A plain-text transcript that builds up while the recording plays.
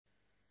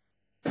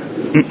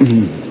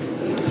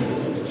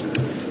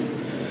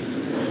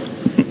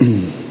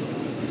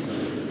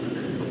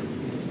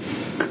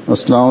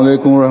السلام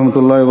علیکم ورحمۃ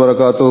اللہ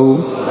وبرکاتہ.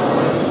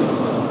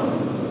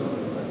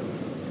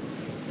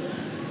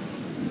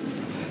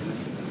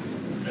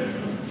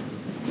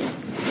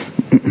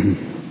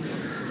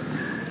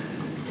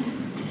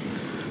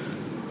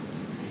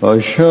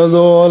 اشہد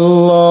ان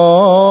لا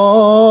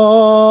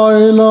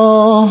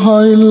الہ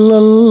الا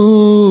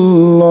اللہ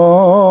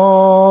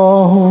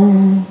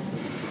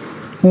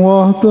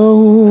وحدہ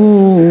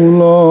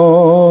لا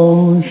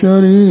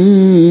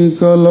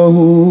شریک لہ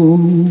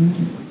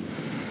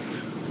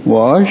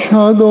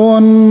واشہد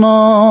ان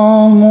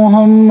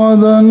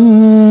محمدا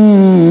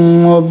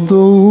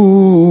عبدہ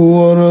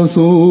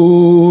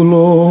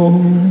ورسولہ.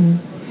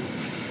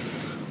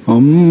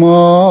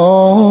 اما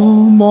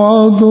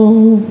بعد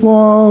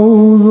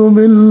فاعوذ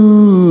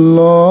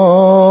باللہ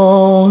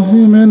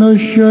من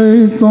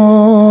الشیطان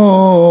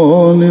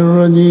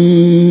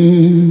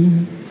الرجیم.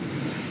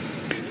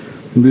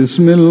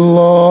 بسم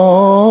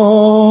اللہ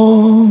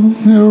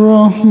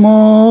الرحمن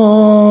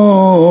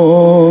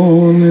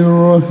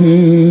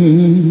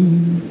الرحیم.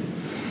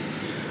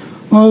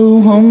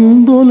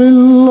 الحمد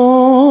للہ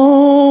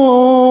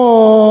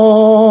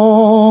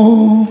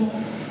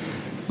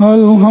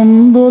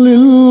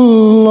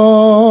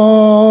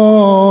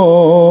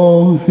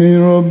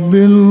رب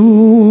العالمین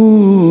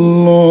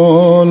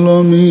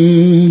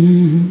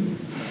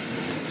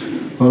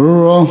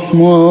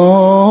الرحمن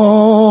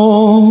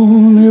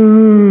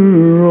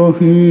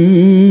الرحیم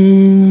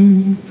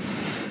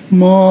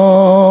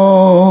مالک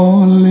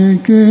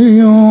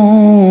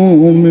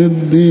یوم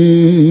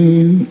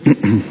الدین.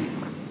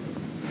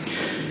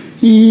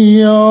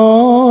 إياك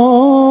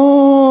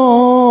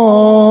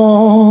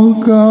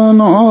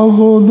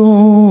نعبد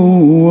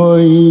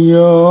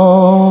وإياك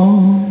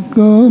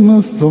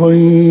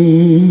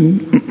نستعين.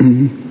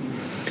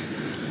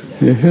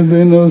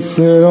 اهدنا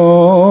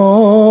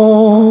الصراط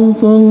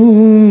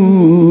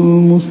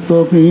المستقيم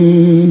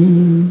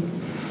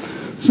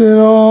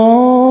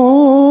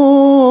صراط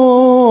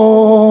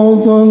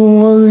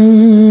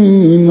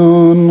الذين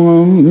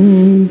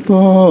أنعمت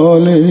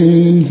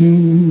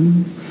عليهم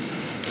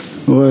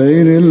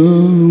غير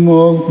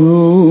المغضوب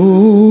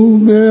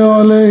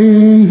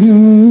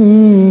عليهم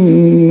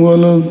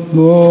ولا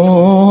الضالين.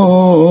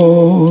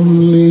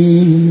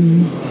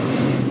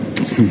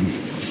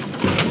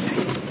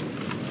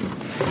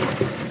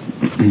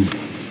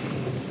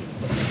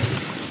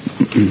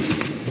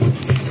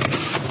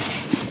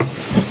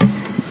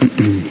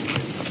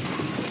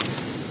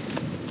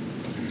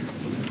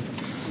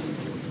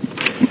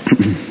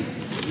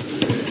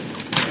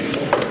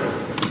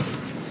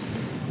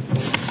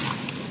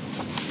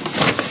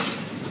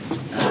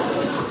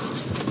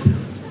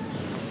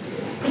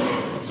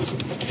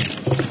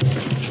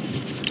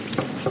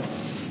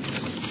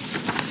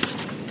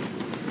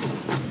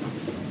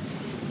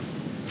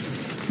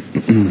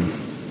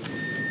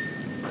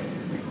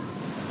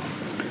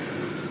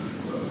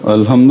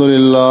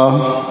 الحمدللہ.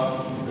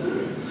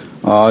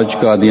 آج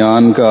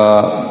قادیان کا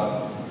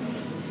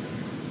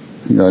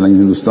یعنی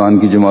ہندوستان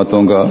کی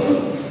جماعتوں کا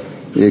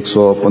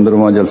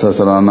 115واں جلسہ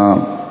سالانہ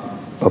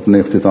اپنے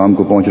اختتام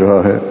کو پہنچ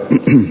رہا ہے.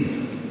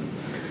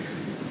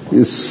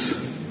 اس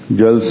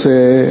جلسے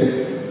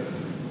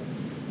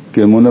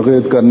کے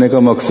منعقد کرنے کا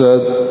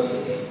مقصد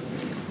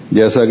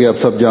جیسا کہ آپ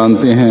سب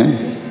جانتے ہیں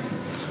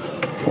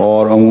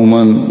اور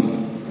عموماً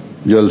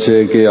جلسے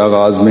کے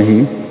آغاز میں ہی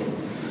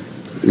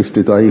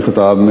افتتاحی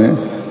خطاب میں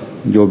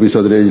جو بھی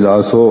صدر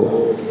اجلاس ہو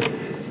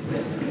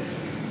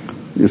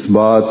اس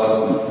بات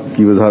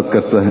کی وضاحت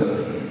کرتا ہے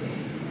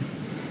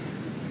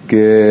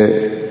کہ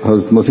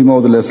حضرت مسیح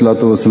موعود علیہ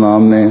الصلوۃ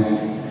والسلام نے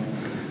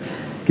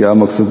کیا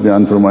مقصد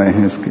بیان فرمائے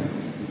ہیں.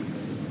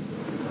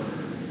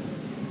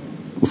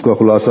 اس کا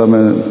خلاصہ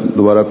میں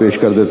دوبارہ پیش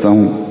کر دیتا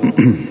ہوں.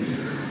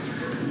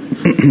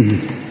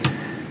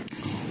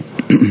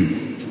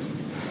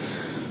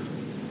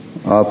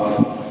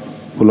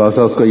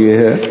 خلاصہ اس کا یہ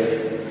ہے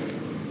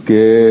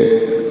کہ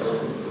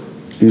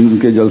ان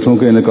کے جلسوں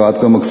کے انعقاد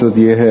کا مقصد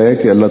یہ ہے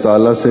کہ اللہ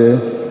تعالیٰ سے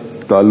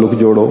تعلق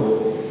جوڑو،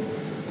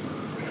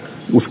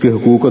 اس کے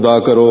حقوق ادا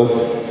کرو،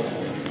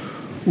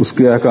 اس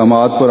کے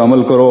احکامات پر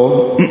عمل کرو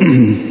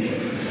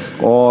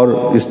اور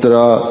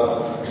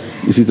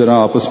اسی طرح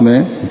آپس میں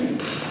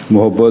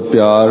محبت،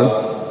 پیار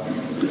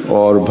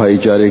اور بھائی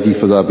چارے کی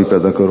فضا بھی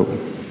پیدا کرو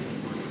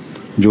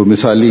جو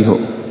مثالی ہو.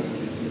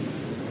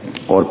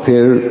 اور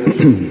پھر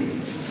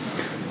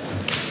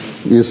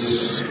اس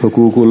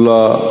حقوق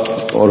اللہ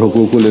اور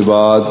حقوق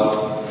العباد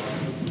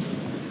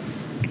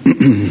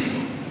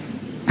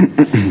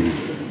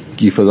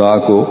کی فضا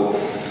کو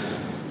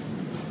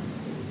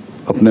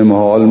اپنے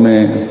ماحول میں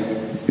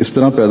اس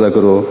طرح پیدا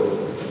کرو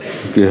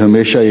کہ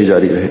ہمیشہ یہ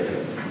جاری رہے.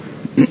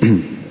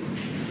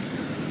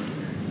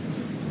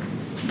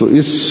 تو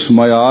اس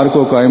معیار کو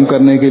قائم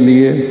کرنے کے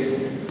لیے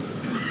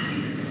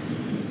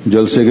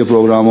جلسے کے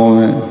پروگراموں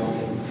میں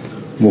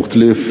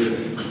مختلف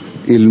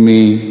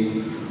علمی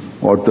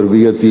اور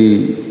تربیتی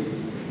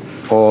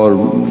اور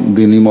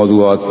دینی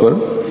موضوعات پر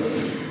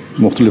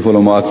مختلف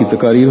علماء کی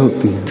تقاریر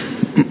ہوتی ہیں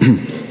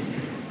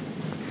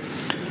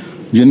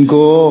جن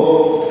کو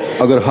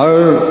اگر ہر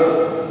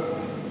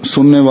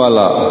سننے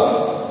والا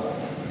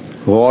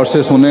غور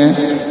سے سنے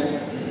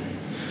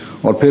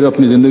اور پھر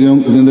اپنی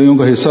زندگیوں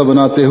کا حصہ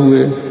بناتے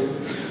ہوئے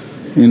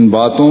ان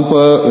باتوں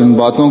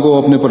کو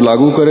اپنے پر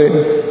لاگو کرے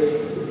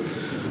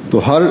تو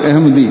ہر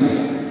احمدی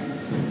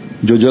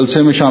جو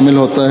جلسے میں شامل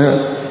ہوتا ہے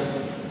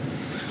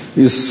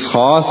اس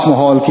خاص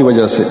ماحول کی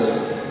وجہ سے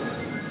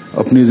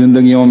اپنی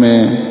زندگیوں میں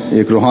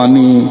ایک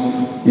روحانی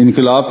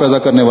انقلاب پیدا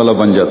کرنے والا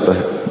بن جاتا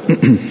ہے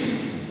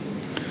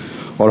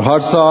اور ہر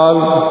سال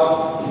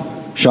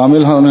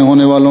شامل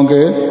ہونے والوں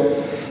کے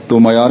تو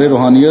معیار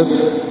روحانیت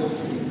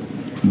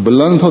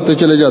بلند ہوتے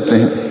چلے جاتے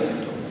ہیں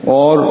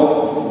اور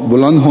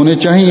بلند ہونے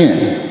چاہیے.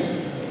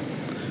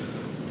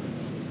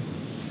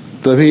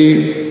 تبھی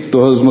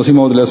تو حضرت مسیح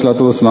موعود علیہ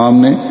الصلوۃ والسلام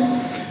نے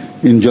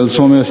ان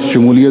جلسوں میں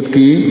شمولیت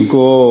کی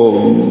کو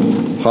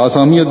خاص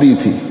اہمیت دی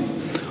تھی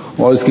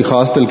اور اس کی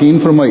خاص تلقین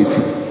فرمائی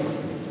تھی.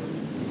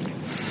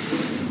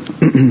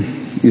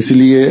 اس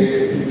لیے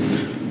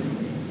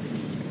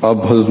اب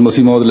حضرت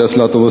مسیح موعود علیہ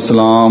الصلوۃ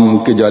والسلام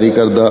کے جاری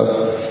کردہ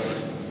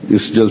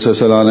اس جلسہ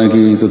سالانہ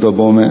کی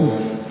تتبع میں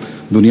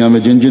دنیا میں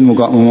جن جن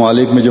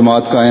ممالک میں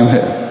جماعت قائم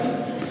ہے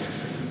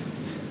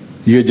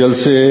یہ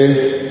جلسے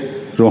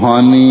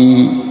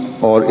روحانی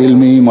اور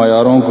علمی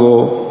معیاروں کو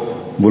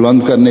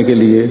بلند کرنے کے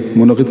لیے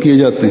منعقد کیے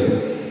جاتے ہیں.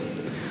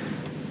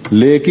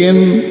 لیکن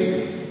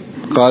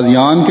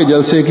قادیان کے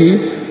جلسے کی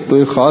تو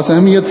ایک خاص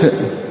اہمیت ہے.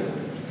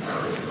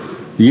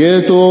 یہ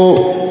تو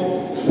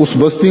اس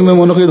بستی میں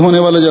منعقد ہونے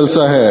والا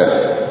جلسہ ہے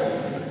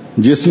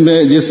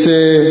جس سے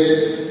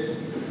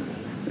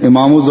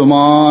امام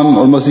الزمان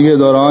اور مسیح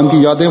دوران کی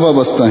یادیں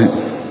وابستہ ہیں،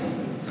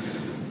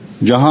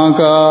 جہاں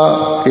کا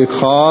ایک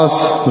خاص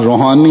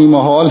روحانی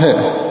ماحول ہے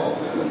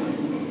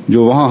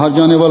جو وہاں ہر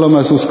جانے والا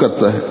محسوس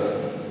کرتا ہے.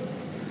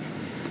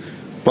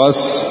 پس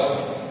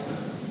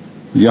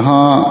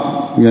یہاں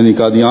یعنی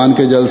قادیان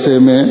کے جلسے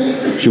میں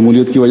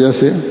شمولیت کی وجہ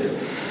سے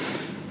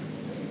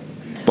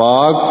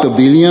پاک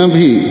تبدیلیاں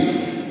بھی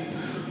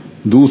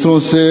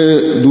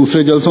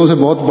دوسرے جلسوں سے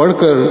بہت بڑھ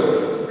کر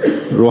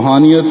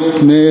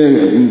روحانیت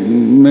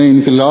میں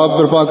انقلاب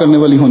برپا کرنے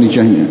والی ہونی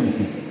چاہیے.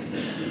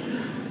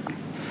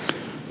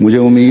 مجھے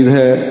امید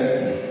ہے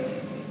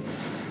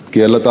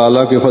کہ اللہ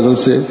تعالیٰ کے فضل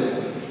سے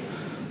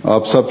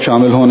آپ سب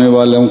شامل ہونے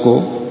والوں کو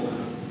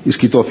اس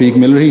کی توفیق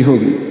مل رہی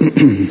ہوگی.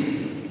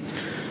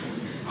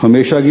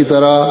 ہمیشہ کی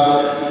طرح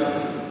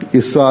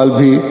اس سال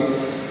بھی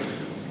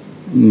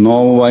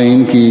 9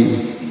 مباحثین کی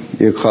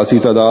ایک خاصی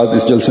تعداد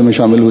اس جلسے میں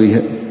شامل ہوئی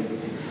ہے.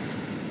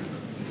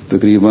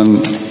 تقریباً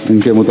ان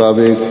کے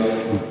مطابق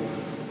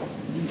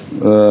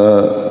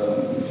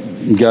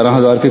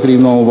 11,000 کے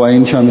قریب 9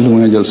 مباحثین شامل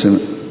ہوئے ہیں جلسے میں.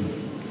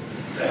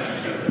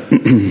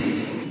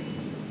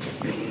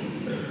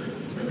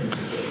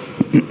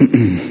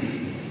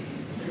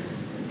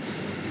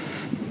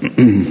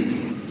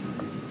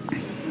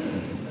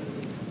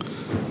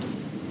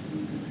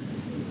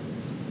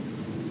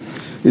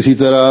 اسی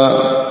طرح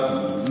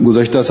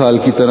گزشتہ سال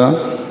کی طرح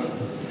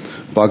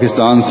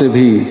پاکستان سے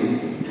بھی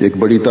ایک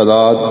بڑی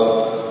تعداد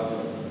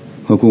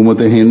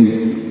حکومت ہند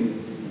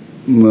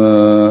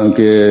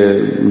کے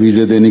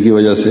ویزے دینے کی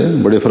وجہ سے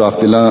بڑے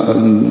فراخ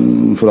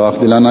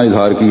دلانہ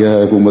اظہار کیا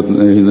ہے. حکومت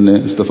ہند نے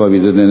استعفی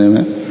ویزے دینے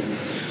میں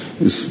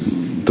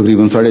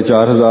تقریباً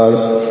 4,500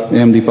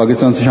 احمدی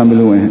پاکستان سے شامل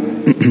ہوئے ہیں،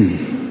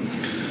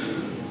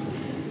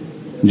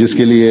 جس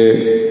کے لیے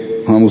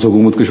ہم اس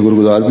حکومت کے شکر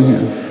گزار بھی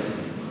ہیں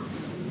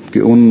کہ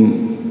ان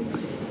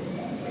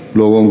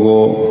لوگوں کو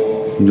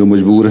جو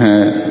مجبور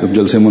ہیں اب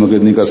جلسے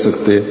منعقد نہیں کر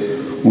سکتے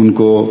ان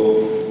کو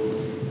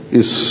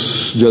اس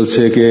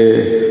جلسے کے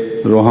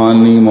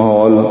روحانی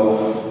ماحول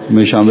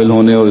میں شامل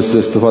ہونے اور اس سے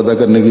استفادہ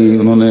کرنے کی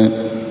انہوں نے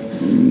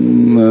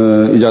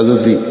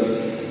اجازت دی.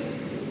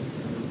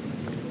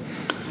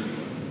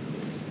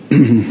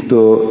 تو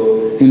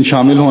ان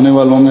شامل ہونے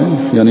والوں میں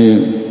یعنی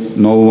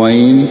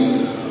نوائین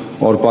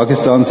اور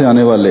پاکستان سے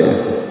آنے والے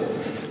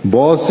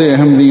بہت سے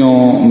احمدیوں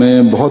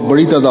میں بہت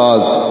بڑی تعداد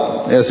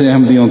ایسے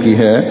احمدیوں کی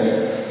ہے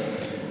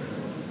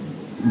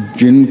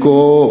جن کو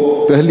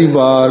پہلی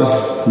بار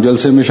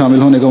جلسے میں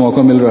شامل ہونے کا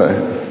موقع مل رہا ہے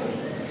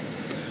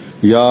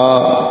یا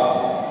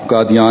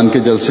قادیان کے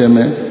جلسے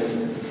میں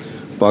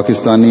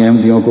پاکستانی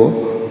احمدیوں کو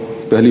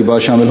پہلی بار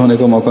شامل ہونے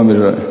کا موقع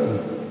مل رہا ہے.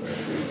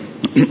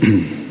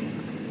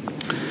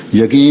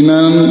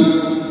 یقیناً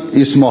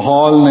اس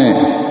ماحول نے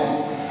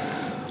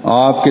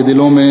آپ کے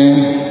دلوں میں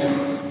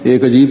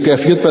ایک عجیب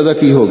کیفیت پیدا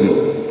کی ہوگی،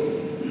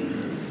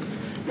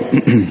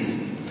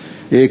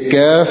 ایک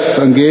کیف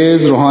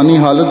انگیز روحانی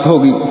حالت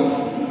ہوگی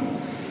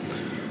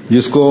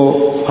جس کو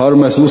ہر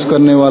محسوس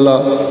کرنے والا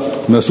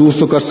محسوس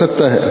تو کر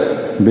سکتا ہے،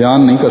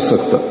 بیان نہیں کر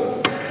سکتا.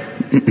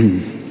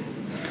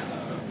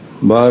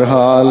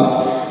 بہرحال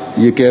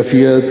یہ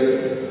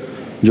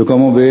کیفیت جو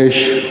کم و بیش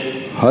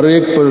ہر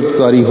ایک پر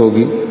طاری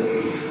ہوگی،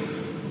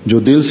 جو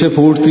دل سے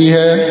پھوٹتی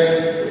ہے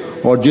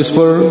اور جس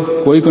پر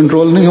کوئی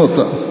کنٹرول نہیں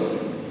ہوتا،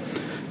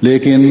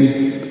 لیکن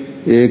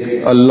ایک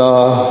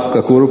اللہ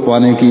کا قرب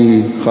پانے کی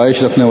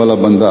خواہش رکھنے والا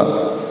بندہ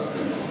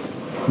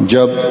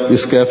جب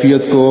اس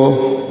کیفیت کو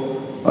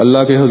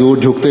اللہ کے حضور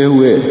جھکتے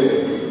ہوئے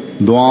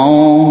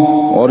دعاؤں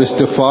اور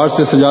استغفار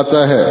سے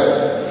سجاتا ہے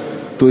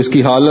تو اس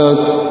کی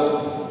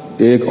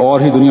حالت ایک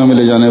اور ہی دنیا میں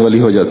لے جانے والی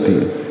ہو جاتی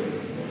ہے.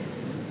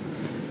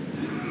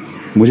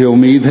 مجھے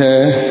امید ہے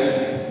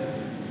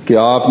کہ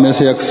آپ میں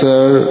سے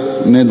اکثر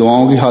نے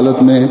دعاؤں کی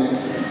حالت میں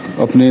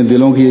اپنے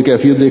دلوں کی یہ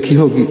کیفیت دیکھی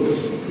ہوگی.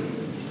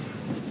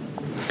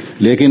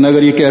 لیکن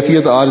اگر یہ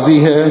کیفیت عارضی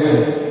ہے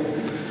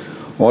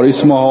اور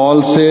اس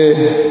ماحول سے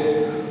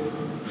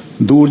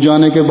دور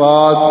جانے کے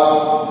بعد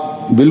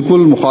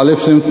بالکل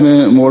مخالف سمت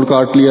میں موڑ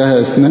کاٹ لیا ہے،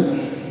 اس نے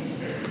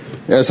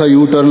ایسا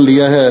یو ٹرن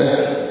لیا ہے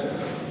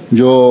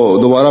جو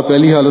دوبارہ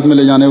پہلی حالت میں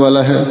لے جانے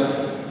والا ہے،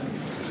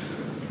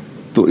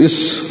 تو اس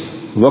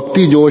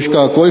وقتی جوش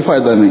کا کوئی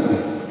فائدہ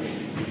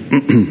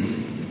نہیں.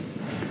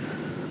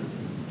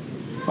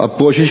 اب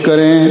کوشش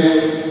کریں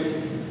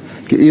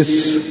کہ اس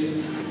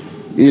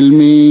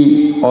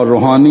علمی اور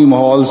روحانی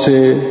ماحول سے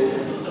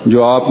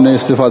جو آپ نے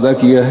استفادہ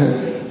کیا ہے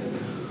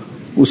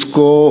اس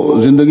کو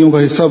زندگیوں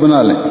کا حصہ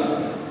بنا لیں.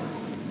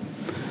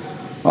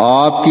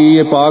 آپ کی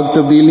یہ پاک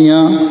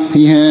تبدیلیاں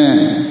ہی ہیں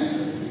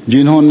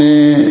جنہوں نے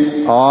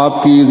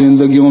آپ کی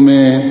زندگیوں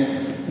میں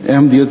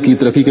احمدیت کی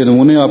ترقی کے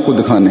نمونے آپ کو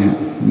دکھانے ہیں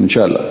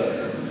انشاءاللہ.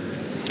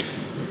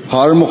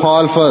 ہر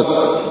مخالفت،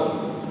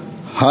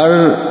 ہر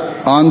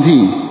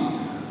آندھی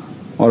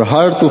اور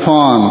ہر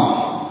طوفان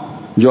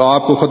جو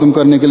آپ کو ختم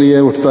کرنے کے لیے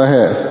اٹھتا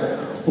ہے،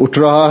 اٹھ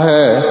رہا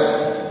ہے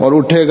اور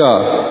اٹھے گا،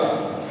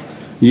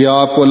 یہ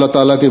آپ کو اللہ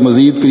تعالیٰ کے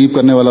مزید قریب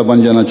کرنے والا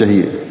بن جانا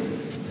چاہیے.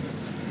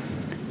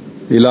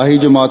 الہی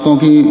جماعتوں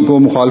کو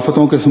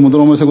مخالفتوں کے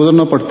سمندروں میں سے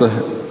گزرنا پڑتا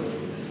ہے،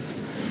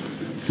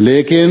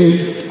 لیکن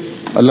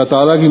اللہ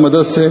تعالیٰ کی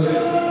مدد سے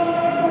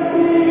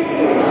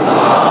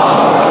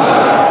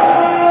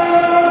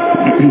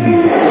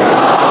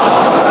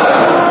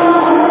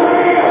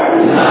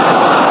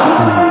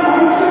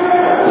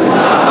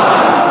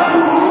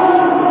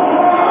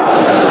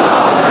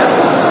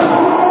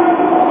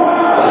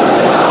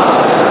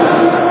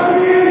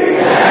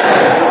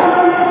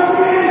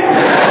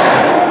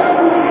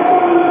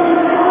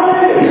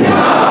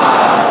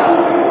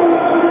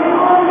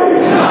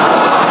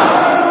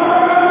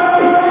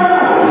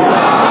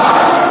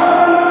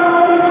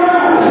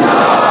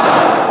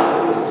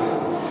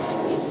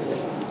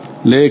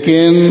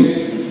لیکن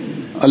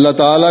اللہ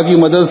تعالیٰ کی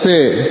مدد سے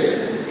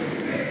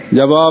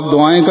جب آپ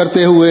دعائیں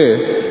کرتے ہوئے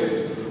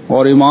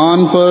اور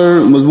ایمان پر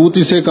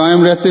مضبوطی سے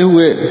قائم رہتے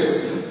ہوئے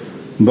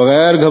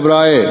بغیر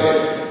گھبرائے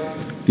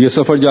یہ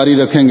سفر جاری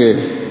رکھیں گے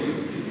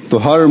تو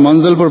ہر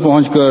منزل پر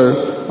پہنچ کر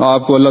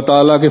آپ کو اللہ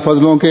تعالیٰ کے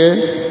فضلوں کے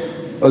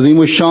عظیم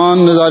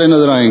الشان نظارے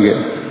نظر آئیں گے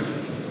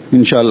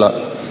انشاءاللہ.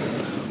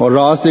 اور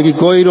راستے کی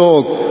کوئی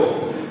روک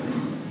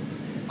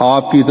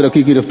آپ کی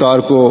ترقی کی رفتار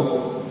کو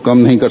کم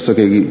نہیں کر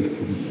سکے گی.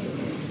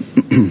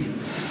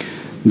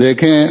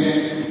 دیکھیں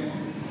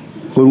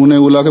قرون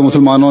اولیٰ کے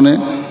مسلمانوں نے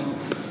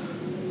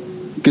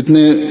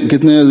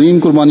کتنے عظیم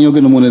قربانیوں کے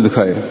نمونے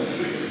دکھائے.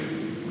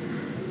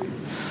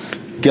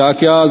 کیا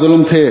کیا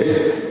ظلم تھے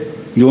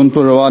جو ان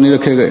پر روا نہیں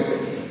رکھے گئے.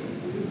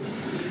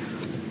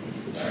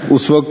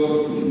 اس وقت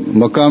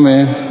مکہ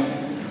میں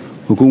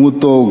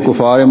حکومت تو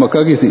کفار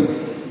مکہ کی تھی،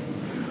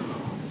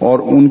 اور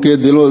ان کے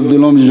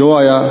دلوں میں جو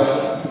آیا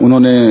انہوں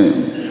نے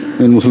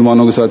ان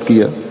مسلمانوں کے ساتھ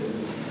کیا،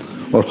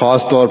 اور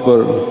خاص طور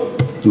پر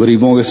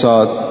غریبوں کے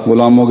ساتھ،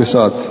 غلاموں کے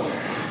ساتھ،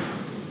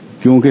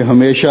 کیونکہ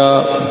ہمیشہ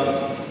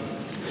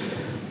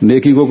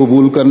نیکی کو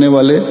قبول کرنے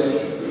والے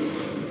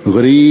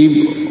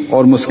غریب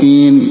اور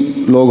مسکین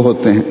لوگ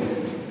ہوتے ہیں.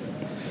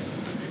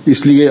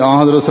 اس لیے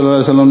حضرت صلی اللہ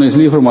علیہ وسلم نے اس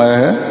لیے فرمایا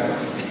ہے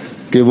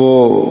کہ وہ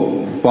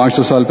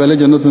 500 سال پہلے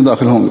جنت میں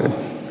داخل ہوں گے،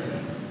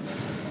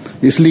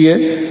 اس لیے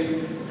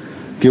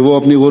کہ وہ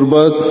اپنی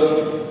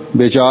غربت،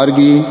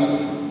 بیچارگی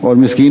اور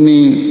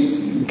مسکینی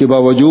کے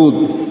باوجود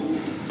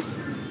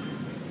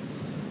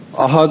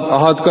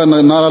احد کا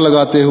نعرہ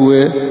لگاتے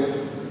ہوئے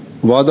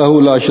وحدہ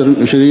لا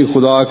شریک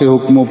خدا کے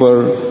حکموں پر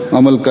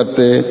عمل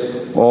کرتے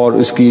اور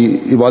اس کی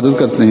عبادت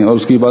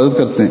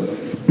کرتے ہیں.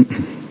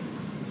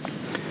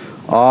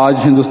 آج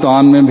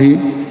ہندوستان میں بھی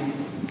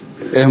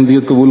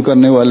احمدیت قبول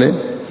کرنے والے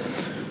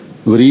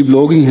غریب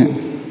لوگ ہی ہیں.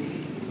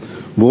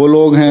 وہ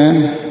لوگ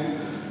ہیں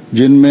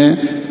جن میں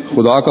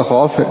خدا کا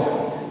خوف ہے.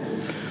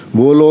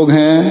 وہ لوگ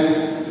ہیں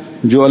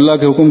جو اللہ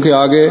کے حکم کے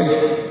آگے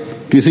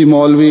کسی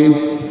مولوی،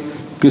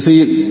 کسی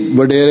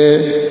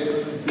وڈیرے،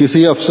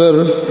 کسی افسر،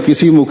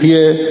 کسی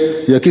مکھیے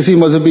یا کسی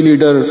مذہبی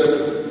لیڈر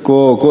کو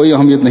کوئی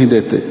اہمیت نہیں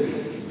دیتے.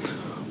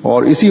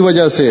 اور اسی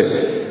وجہ سے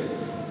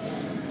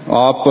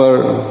آپ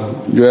پر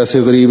جو ایسے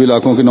غریب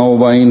علاقوں کے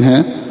نوآبائین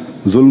ہیں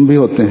ظلم بھی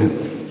ہوتے ہیں.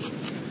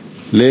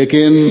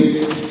 لیکن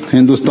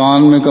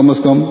ہندوستان میں کم از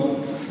کم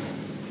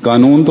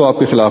قانون تو آپ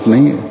کے خلاف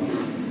نہیں ہے.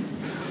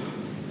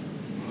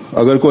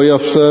 اگر کوئی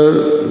افسر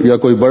یا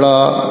کوئی بڑا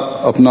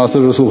اپنا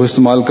اثر رسوخ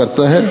استعمال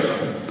کرتا ہے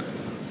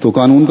تو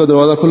قانون کا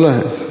دروازہ کھلا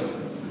ہے.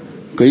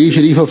 کئی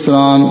شریف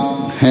افسران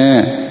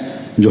ہیں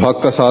جو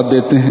حق کا ساتھ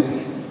دیتے ہیں.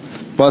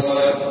 بس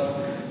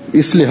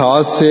اس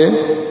لحاظ سے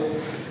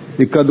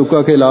اکا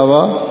دکا کے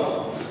علاوہ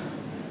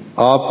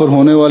آپ پر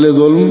ہونے والے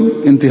ظلم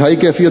انتہائی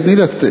کیفیت نہیں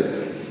رکھتے.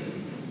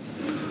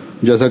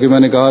 جیسا کہ میں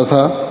نے کہا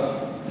تھا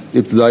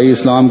ابتدائی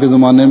اسلام کے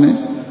زمانے میں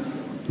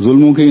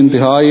ظلموں کی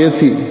انتہا یہ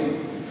تھی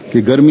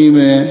کہ گرمی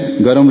میں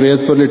گرم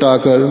ریت پر لٹا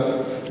کر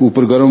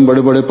اوپر گرم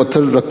بڑے بڑے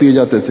پتھر رکھ دیے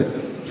جاتے تھے،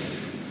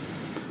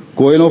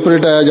 کوئلوں پر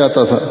لٹایا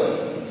جاتا تھا،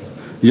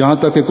 یہاں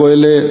تک کہ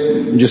کوئلے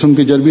جسم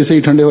کی چربی سے ہی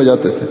ٹھنڈے ہو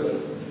جاتے تھے.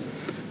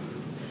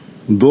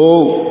 2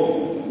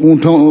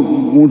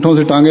 اونٹوں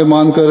سے ٹانگیں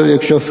باندھ کر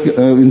ایک شخص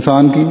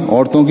انسان کی،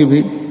 عورتوں کی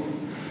بھی،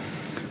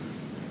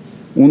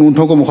 ان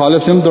اونٹوں کو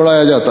مخالف سمت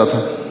دوڑایا جاتا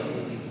تھا،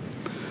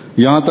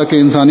 یہاں تک کہ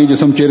انسانی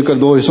جسم چیر کر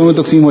 2 حصوں میں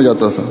تقسیم ہو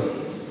جاتا تھا.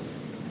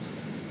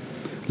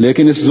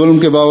 لیکن اس ظلم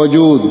کے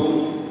باوجود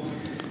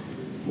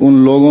ان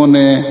لوگوں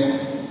نے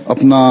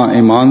اپنا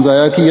ایمان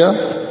ضائع کیا،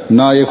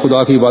 نہ یہ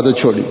خدا کی عبادت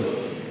چھوڑی.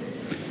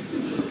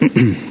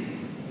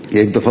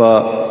 ایک دفعہ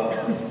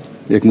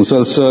ایک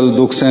مسلسل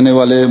دکھ سہنے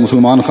والے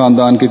مسلمان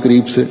خاندان کے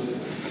قریب سے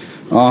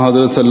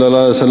حضرت صلی اللہ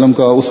علیہ وسلم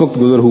کا اس وقت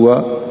گزر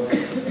ہوا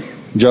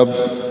جب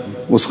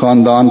اس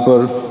خاندان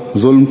پر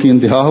ظلم کی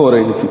انتہا ہو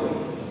رہی تھی.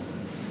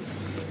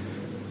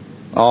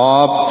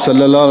 آپ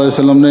صلی اللہ علیہ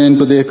وسلم نے ان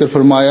کو دیکھ کر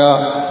فرمایا،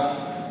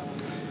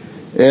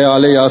 اے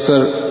آل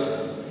یاسر،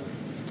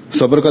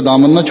 صبر کا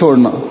دامن نہ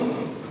چھوڑنا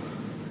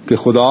کہ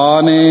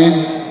خدا نے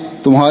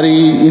تمہاری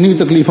انہی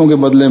تکلیفوں کے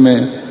بدلے میں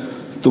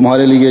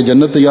تمہارے لیے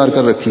جنت تیار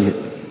کر رکھی ہے.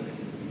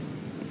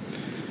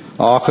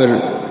 آخر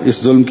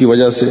اس ظلم کی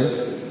وجہ سے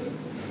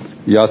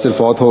یاسر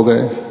فوت ہو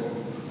گئے،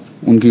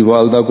 ان کی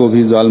والدہ کو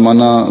بھی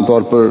ظالمانہ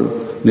طور پر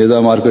نیزہ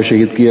مار کر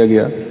شہید کیا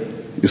گیا.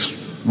 اس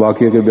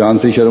واقعے کے بیان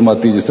سے شرم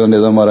آتی جس طرح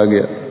نیزہ مارا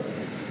گیا.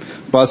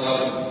 بس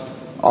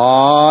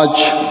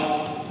آج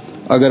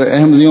اگر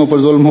احمدیوں پر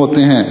ظلم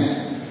ہوتے ہیں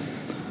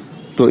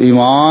تو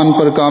ایمان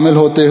پر کامل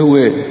ہوتے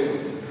ہوئے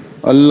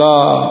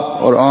اللہ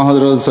اور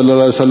حضرت صلی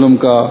اللہ علیہ وسلم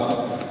کا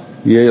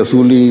یہ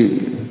اصولی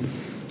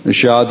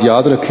ارشاد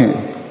یاد رکھیں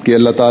کہ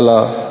اللہ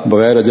تعالیٰ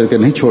بغیر اجر کے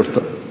نہیں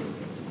چھوڑتا.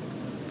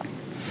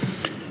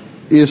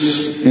 اس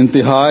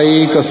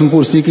انتہائی قسم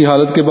پرسی کی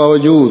حالت کے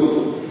باوجود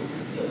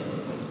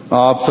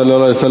آپ صلی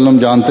اللہ علیہ وسلم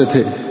جانتے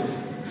تھے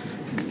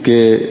کہ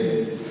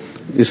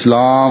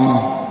اسلام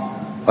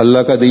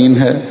اللہ کا دین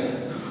ہے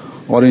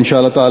اور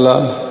انشاءاللہ تعالیٰ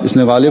اس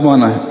نے غالب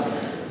آنا ہے.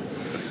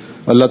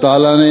 اللہ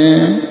تعالیٰ نے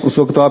اس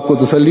وقت آپ کو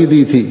تسلی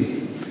دی تھی،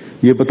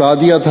 یہ بتا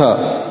دیا تھا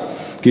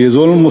کہ یہ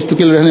ظلم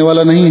مستقل رہنے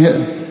والا نہیں ہے.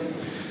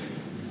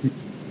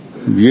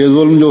 یہ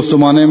ظلم جو اس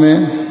زمانے میں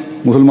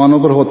مسلمانوں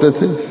پر ہوتے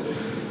تھے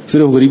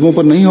صرف غریبوں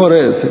پر نہیں ہو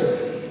رہے تھے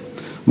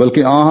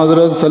بلکہ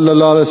حضرت صلی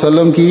اللہ علیہ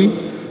وسلم کی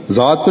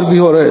ذات پر بھی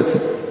ہو رہے تھے.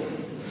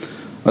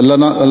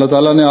 اللہ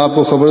تعالیٰ نے آپ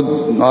کو خبر،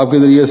 آپ کے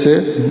ذریعے سے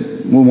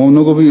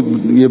مومنوں کو بھی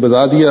یہ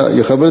بتا دیا،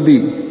 یہ خبر دی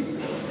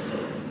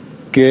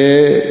کہ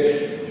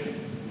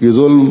یہ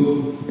ظلم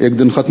ایک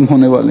دن ختم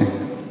ہونے والے ہیں.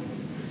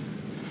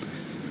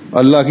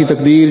 اللہ کی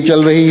تقدیر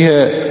چل رہی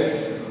ہے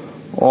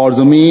اور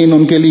زمین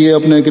ان کے لیے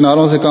اپنے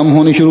کناروں سے کم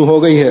ہونی شروع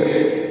ہو گئی ہے.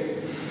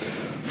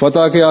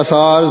 فتح کے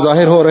آثار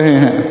ظاہر ہو رہے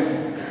ہیں،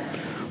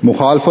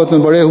 مخالفت میں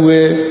بڑے ہوئے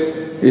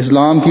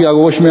اسلام کی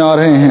آغوش میں آ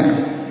رہے ہیں،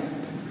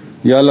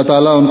 یا اللہ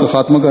تعالیٰ ان کا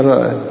خاتمہ کر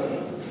رہا ہے.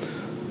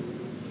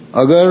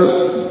 اگر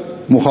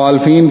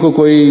مخالفین کو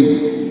کوئی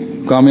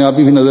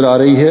کامیابی بھی نظر آ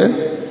رہی ہے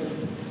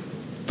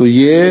تو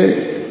یہ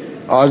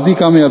عارضی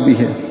کامیابی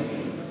ہے،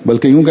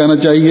 بلکہ یوں کہنا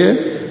چاہیے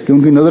کہ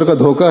ان کی نظر کا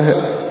دھوکہ ہے،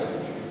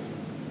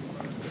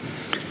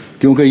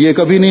 کیونکہ یہ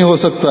کبھی نہیں ہو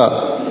سکتا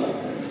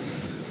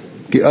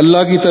کہ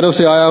اللہ کی طرف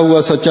سے آیا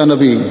ہوا سچا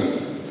نبی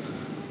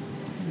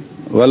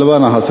غلبہ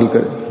نہ حاصل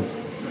کرے.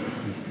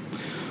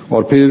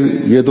 اور پھر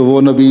یہ تو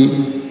وہ نبی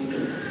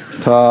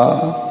تھا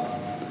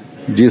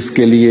جس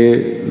کے لیے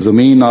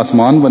زمین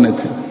آسمان بنے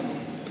تھے،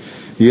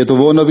 یہ تو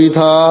وہ نبی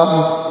تھا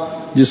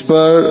جس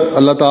پر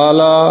اللہ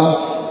تعالی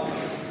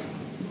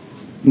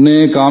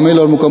نے کامل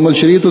اور مکمل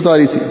شریعت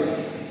اتاری تھی،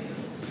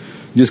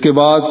 جس کے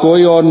بعد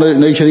کوئی اور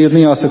نئی شریعت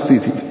نہیں آ سکتی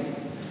تھی،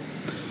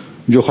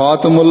 جو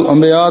خاتم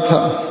الانبیاء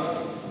تھا،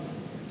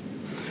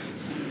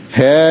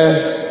 ہے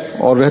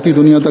اور رہتی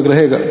دنیا تک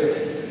رہے گا.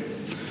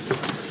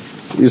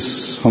 اس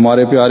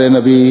ہمارے پیارے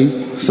نبی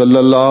صلی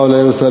اللہ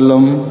علیہ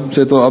وسلم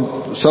سے تو اب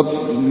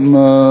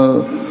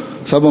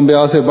سب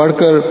انبیاء سے بڑھ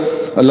کر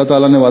اللہ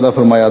تعالیٰ نے وعدہ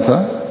فرمایا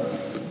تھا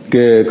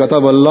کہ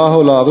کتب اللہ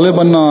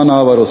لاغلبن انا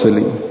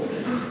ورسلی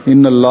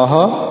ان اللہ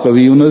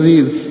قوی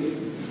عزیز،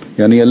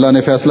 یعنی اللہ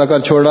نے فیصلہ کر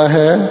چھوڑا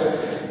ہے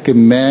کہ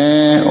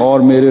میں اور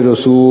میرے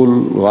رسول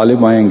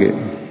غالب آئیں گے.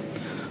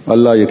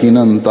 اللہ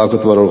یقیناً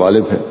طاقتور اور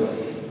غالب ہے.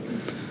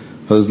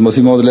 حضرت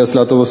مسیح موعود علیہ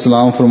الصلوۃ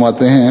والسلام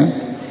فرماتے ہیں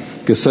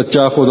کہ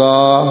سچا خدا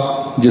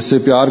جس سے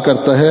پیار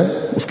کرتا ہے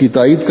اس کی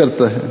تائید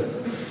کرتا ہے.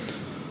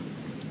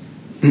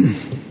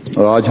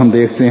 اور آج ہم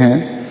دیکھتے ہیں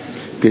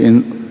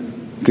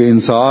کہ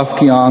انصاف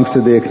کی آنکھ سے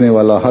دیکھنے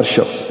والا ہر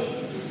شخص،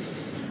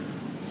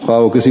 خواہ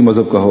وہ کسی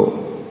مذہب کا ہو،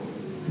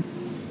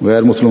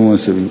 غیر مسلموں میں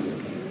سے بھی،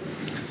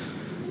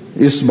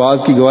 اس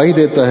بات کی گواہی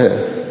دیتا ہے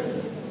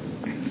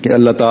کہ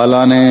اللہ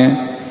تعالیٰ نے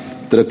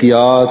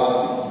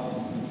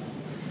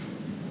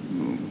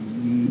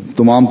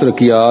تمام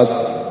ترقیات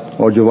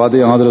اور جو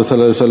وعدے حضرت صلی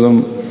اللہ علیہ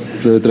وسلم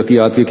سے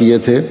ترقیات کے کیے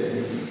تھے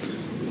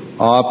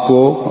آپ کو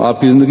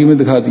آپ کی زندگی میں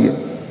دکھا دیا.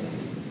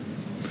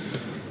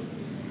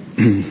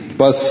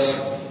 بس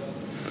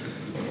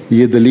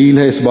یہ دلیل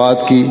ہے اس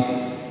بات کی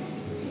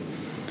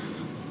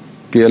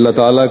کہ اللہ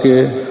تعالیٰ کے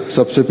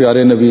سب سے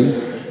پیارے نبی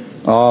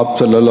آپ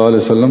صلی اللہ علیہ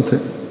وسلم تھے.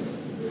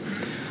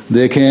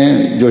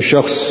 دیکھیں جو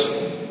شخص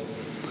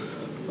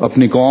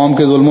اپنی قوم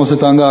کے ظلموں سے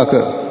تنگ آ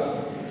کر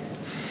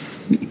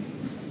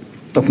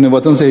اپنے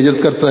وطن سے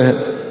ہجرت کرتا ہے،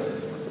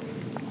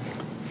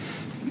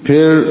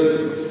 پھر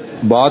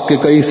بعد کے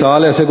کئی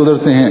سال ایسے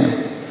گزرتے ہیں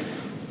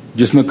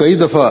جس میں کئی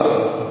دفعہ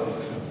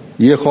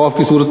یہ خوف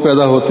کی صورت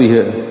پیدا ہوتی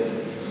ہے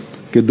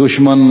کہ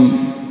دشمن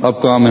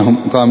اب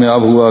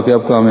کامیاب ہوا کہ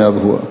اب کامیاب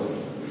ہوا.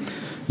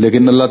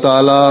 لیکن اللہ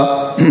تعالی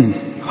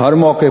ہر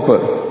موقع پر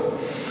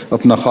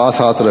اپنا خاص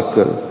ہاتھ رکھ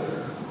کر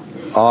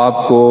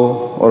آپ کو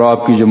اور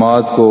آپ کی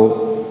جماعت کو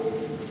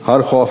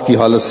ہر خوف کی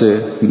حالت سے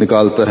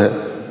نکالتا ہے،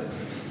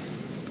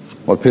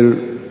 اور پھر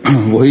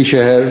وہی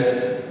شہر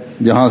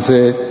جہاں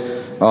سے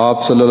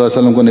آپ صلی اللہ علیہ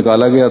وسلم کو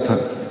نکالا گیا تھا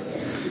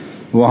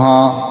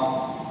وہاں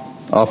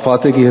آپ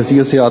فاتح کی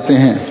حیثیت سے آتے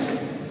ہیں.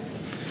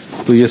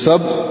 تو یہ سب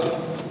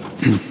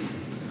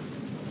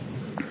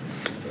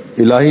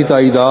الہی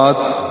تائیدات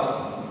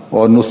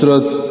اور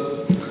نصرت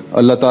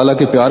اللہ تعالیٰ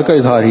کے پیار کا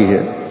اظہار ہی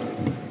ہے،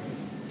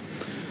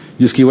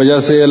 جس کی وجہ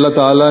سے اللہ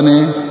تعالیٰ نے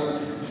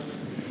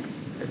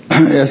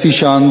ایسی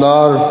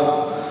شاندار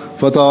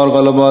فتح اور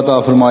غلبہ عطا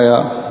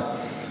فرمایا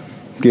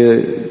کہ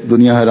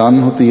دنیا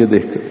حیران ہوتی ہے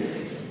دیکھ کر.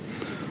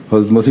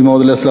 حضرت مسیح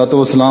موعود علیہ الصلوۃ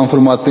والسلام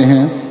فرماتے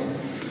ہیں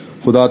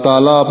خدا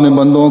تعالیٰ اپنے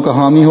بندوں کا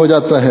حامی ہو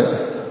جاتا ہے.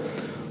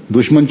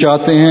 دشمن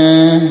چاہتے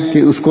ہیں کہ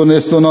اس کو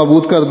نیست و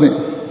نابود کر دیں،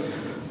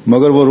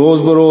 مگر وہ روز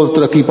بروز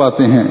ترقی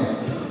پاتے ہیں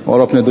اور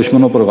اپنے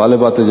دشمنوں پر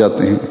غالب آتے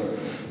جاتے ہیں،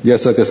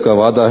 جیسا کہ اس کا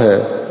وعدہ ہے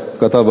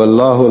کتب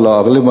اللہ لا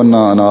اغلبن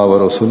انا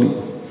ورسولی.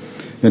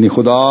 یعنی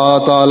خدا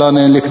تعالیٰ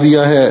نے لکھ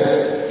دیا ہے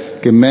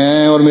کہ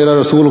میں اور میرا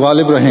رسول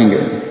غالب رہیں گے.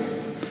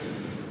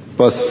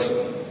 بس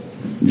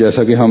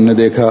جیسا کہ ہم نے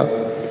دیکھا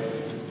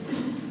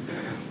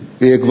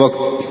ایک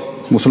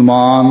وقت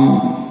مسلمان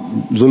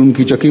ظلم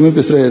کی چکی میں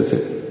پس رہے تھے،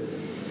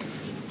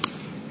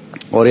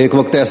 اور ایک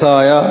وقت ایسا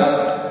آیا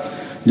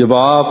جب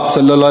آپ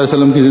صلی اللہ علیہ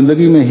وسلم کی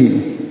زندگی میں ہی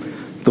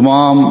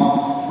تمام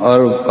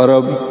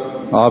عرب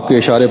آپ کے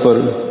اشارے پر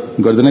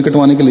گردنیں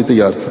کٹوانے کے لیے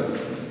تیار تھا.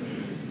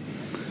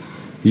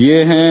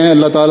 یہ ہیں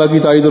اللہ تعالیٰ کی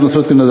تائید اور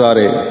نصرت کے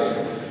نظارے،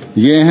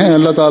 یہ ہیں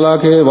اللہ تعالیٰ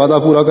کے وعدہ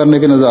پورا کرنے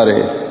کے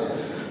نظارے.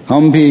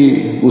 ہم بھی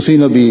اسی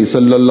نبی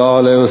صلی اللہ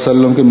علیہ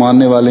وسلم کے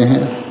ماننے والے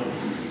ہیں،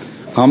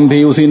 ہم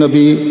بھی اسی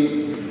نبی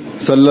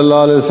صلی اللہ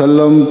علیہ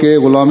وسلم کے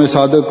غلام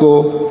صادق کو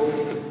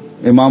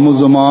امام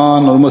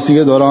الزمان اور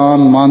مسیح دوران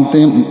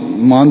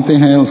مانتے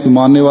ہیں، اس کے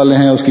ماننے والے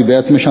ہیں، اس کی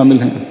بیعت میں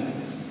شامل ہیں،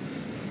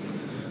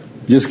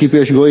 جس کی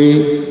پیشگوئی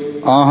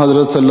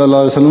حضرت صلی اللہ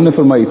علیہ وسلم نے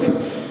فرمائی تھی،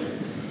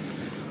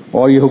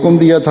 اور یہ حکم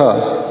دیا تھا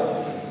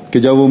کہ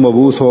جب وہ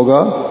مبعوث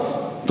ہوگا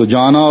تو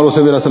جانا اور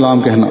اسے میرا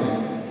سلام کہنا،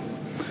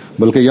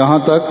 بلکہ یہاں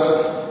تک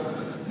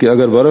کہ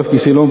اگر برف کی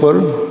سیلوں پر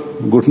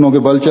گھٹنوں کے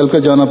بل چل کر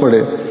جانا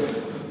پڑے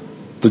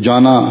تو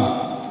جانا،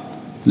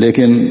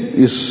 لیکن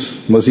اس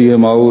مسیح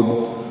موعود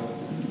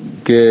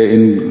کے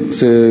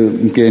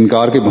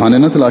انکار کے بہانے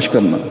نہ تلاش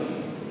کرنا.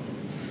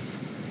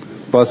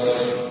 بس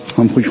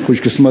ہم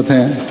خوش قسمت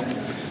ہیں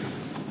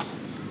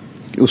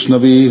کہ اس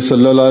نبی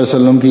صلی اللہ علیہ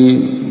وسلم کی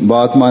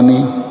بات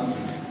مانی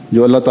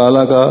جو اللہ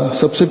تعالیٰ کا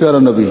سب سے پیارا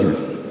نبی ہے،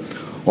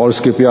 اور اس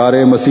کے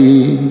پیارے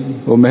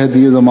مسیح و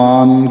مہدی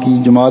زمان کی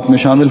جماعت میں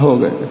شامل ہو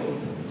گئے.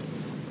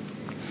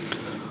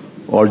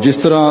 اور جس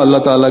طرح اللہ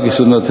تعالیٰ کی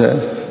سنت ہے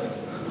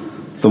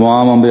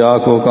تمام انبیاء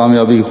کو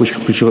کامیابی کی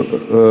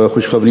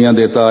خوشخبریاں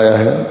دیتا آیا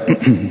ہے،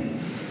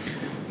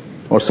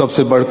 اور سب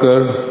سے بڑھ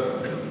کر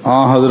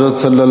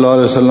حضرت صلی اللہ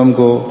علیہ وسلم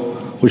کو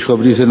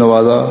خوشخبری سے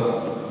نوازا،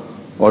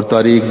 اور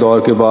تاریخ دور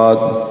کے بعد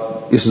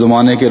اس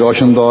زمانے کے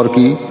روشن دور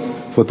کی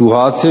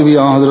فتوحات سے بھی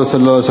حضرت صلی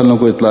اللہ علیہ وسلم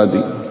کو اطلاع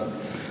دی،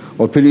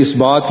 اور پھر اس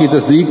بات کی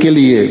تصدیق کے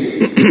لیے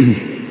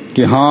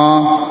کہ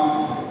ہاں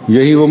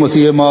یہی وہ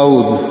مسیح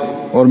موعود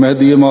اور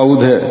مہدی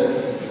موعود ہے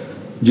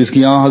جس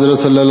کی حضرت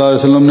صلی اللہ علیہ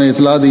وسلم نے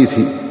اطلاع دی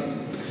تھی.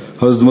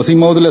 حضرت مسیح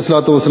موعود علیہ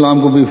الصلوۃ والسلام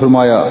کو بھی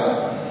فرمایا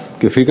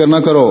کہ فکر نہ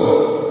کرو،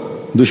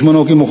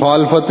 دشمنوں کی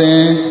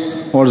مخالفتیں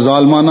اور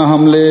ظالمانہ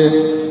حملے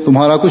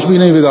تمہارا کچھ بھی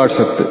نہیں بگاڑ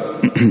سکتے.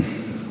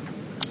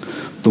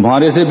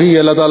 تمہارے سے بھی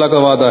اللہ تعالیٰ کا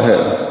وعدہ ہے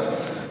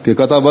کہ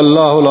کتب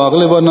اللہ لا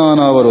اغلبن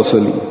انا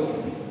ورسولی.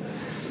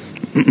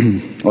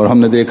 اور ہم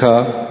نے دیکھا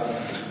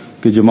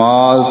کہ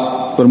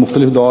جماعت پر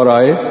مختلف دور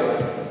آئے،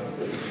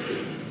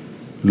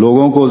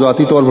 لوگوں کو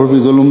ذاتی طور پر بھی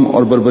ظلم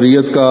اور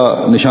بربریت کا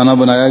نشانہ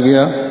بنایا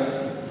گیا،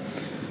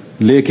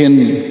 لیکن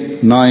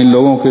نہ ان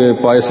لوگوں کے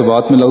پائے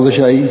ثبات میں لغزش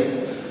آئی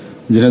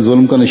جنہیں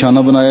ظلم کا نشانہ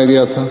بنایا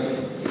گیا تھا،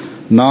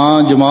 نہ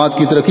جماعت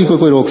کی ترقی کو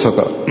کوئی روک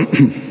سکا.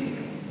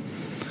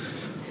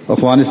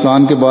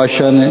 افغانستان کے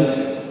بادشاہ نے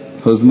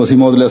حضرت مسیح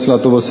موعود علیہ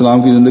الصلوۃ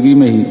والسلام کی زندگی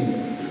میں ہی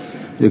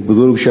ایک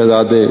بزرگ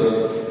شہزادے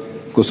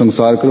کو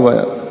سنسار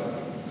کروایا،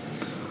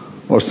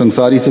 اور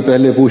سنساری سے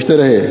پہلے پوچھتے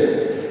رہے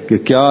کہ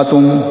کیا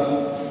تم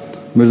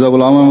مرزا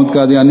غلام احمد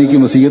قادیانی کی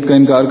مسیحیت کا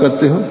انکار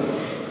کرتے ہو؟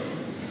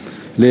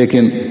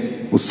 لیکن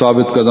اس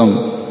ثابت قدم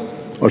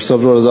اور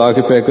صبر و رضا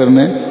کے پیکر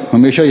نے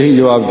ہمیشہ یہی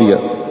جواب دیا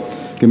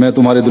کہ میں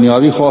تمہارے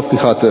دنیاوی خوف کی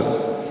خاطر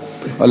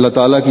اللہ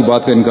تعالیٰ کی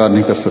بات کا انکار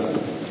نہیں کر سکتا،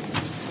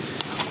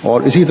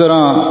 اور اسی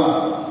طرح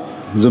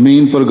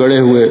زمین پر گڑے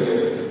ہوئے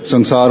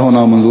سنسار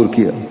ہونا منظور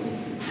کیا۔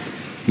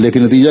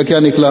 لیکن نتیجہ کیا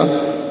نکلا؟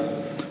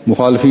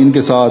 مخالفین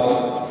کے ساتھ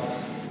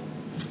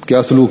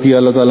کیا سلوک کیا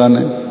اللہ تعالیٰ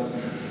نے؟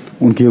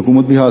 ان کی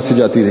حکومت بھی ہاتھ سے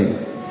جاتی رہی،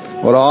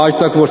 اور آج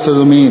تک وہ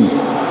سرزمین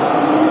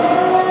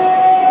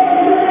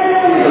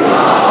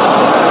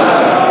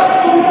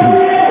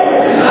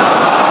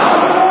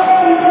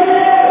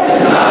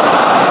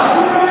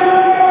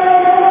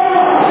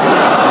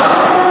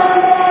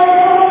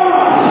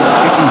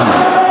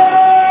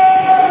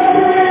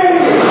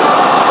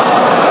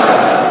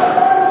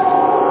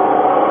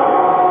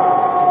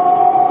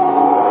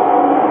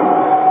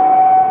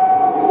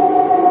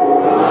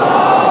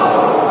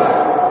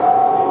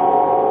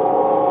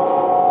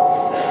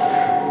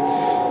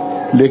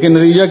لیکن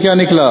نتیجہ کیا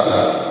نکلا؟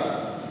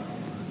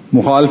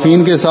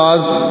 مخالفین کے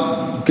ساتھ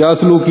کیا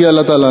سلوک کیا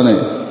اللہ تعالیٰ نے؟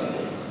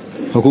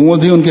 حکومت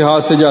بھی ان کے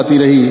ہاتھ سے جاتی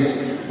رہی،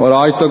 اور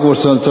آج تک وہ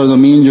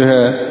سرزمین جو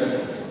ہے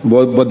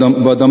بہت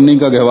بدامنی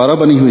کا گہوارہ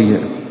بنی ہوئی ہے۔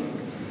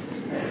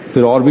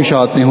 پھر اور بھی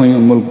شہادتیں ہوئیں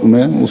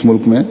اس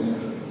ملک میں،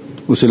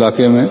 اس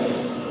علاقے میں،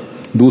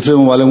 دوسرے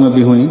ممالک میں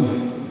بھی ہوئیں،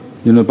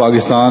 جن میں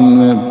پاکستان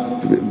میں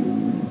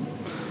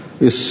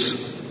اس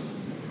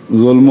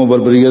ظلم و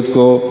بربریت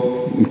کو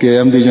کے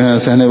احمدی جو ہیں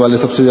سہنے والے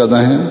سب سے زیادہ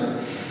ہیں۔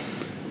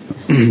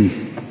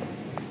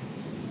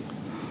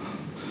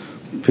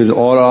 پھر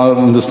اور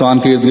ہندوستان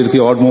کے ارد گرد کے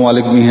اور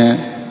ممالک بھی ہیں،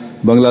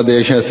 بنگلہ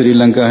دیش ہے، سری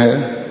لنکا ہے۔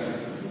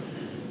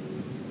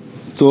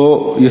 تو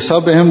یہ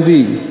سب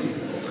احمدی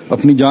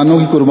اپنی جانوں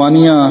کی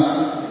قربانیاں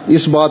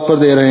اس بات پر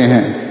دے رہے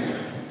ہیں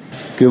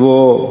کہ وہ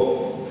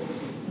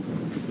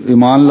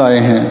ایمان لائے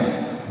ہیں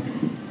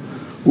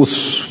اس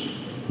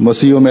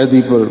مسیح و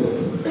مہدی پر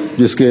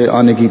جس کے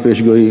آنے کی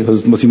پیشگوئی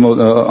حضرت مسیح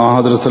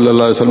حضرت صلی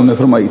اللہ علیہ وسلم نے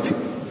فرمائی تھی۔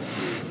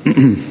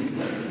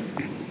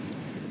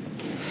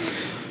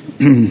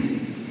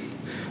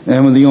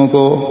 احمدیوں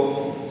کو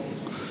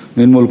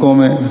ان ملکوں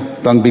میں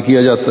تنگ بھی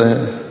کیا جاتا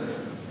ہے،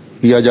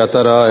 کیا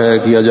جاتا رہا ہے،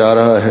 کیا جا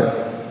رہا ہے۔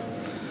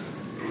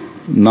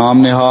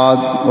 نام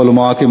نہاد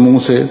علماء کے منہ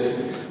سے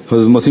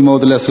حضرت مسیح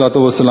موعود علیہ الصلوۃ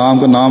والسلام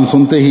کا نام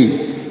سنتے ہی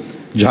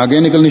جھاگیں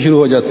نکلنی شروع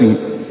ہو جاتی ہیں۔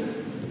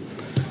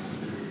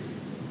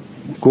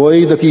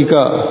 کوئی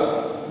دقیقہ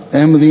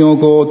احمدیوں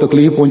کو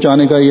تکلیف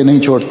پہنچانے کا یہ نہیں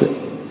چھوڑتے۔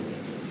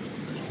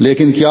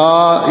 لیکن کیا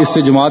اس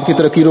سے جماعت کی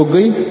ترقی رک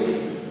گئی؟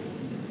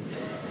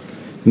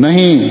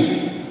 نہیں،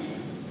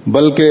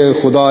 بلکہ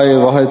خدائے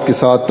واحد کے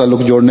ساتھ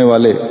تعلق جوڑنے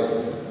والے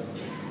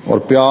اور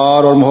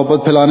پیار اور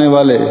محبت پھیلانے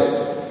والے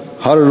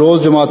ہر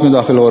روز جماعت میں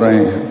داخل ہو رہے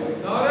ہیں۔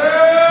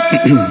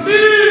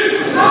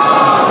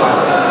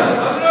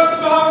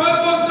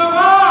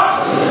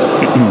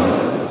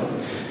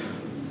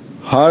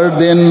 ہر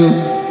دن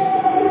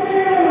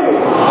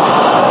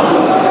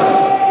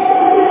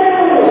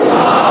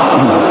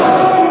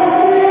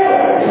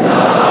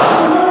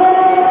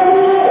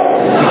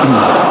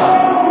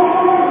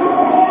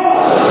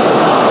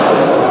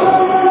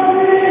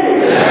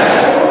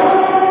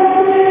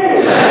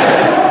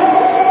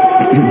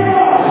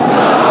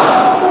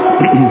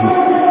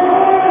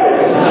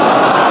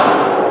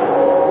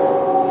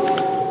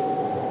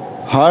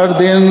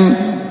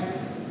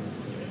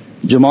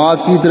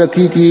جماعت کی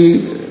ترقی کی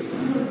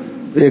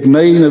ایک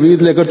نئی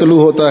نوید لے کر طلوع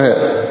ہوتا ہے،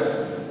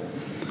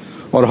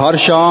 اور ہر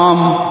شام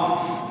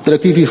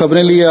ترقی کی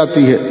خبریں لیے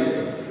آتی ہے۔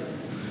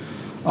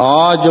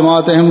 آج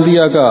جماعت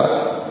احمدیہ کا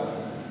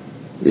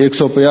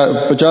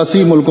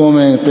 185 ملکوں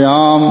میں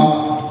قیام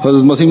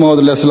حضرت مسیح موعود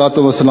علیہ الصلوۃ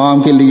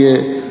والسلام کے لیے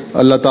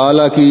اللہ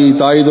تعالیٰ کی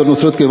تائید اور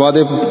نصرت کے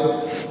وعدے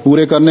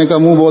پورے کرنے کا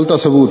منہ بولتا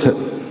ثبوت ہے۔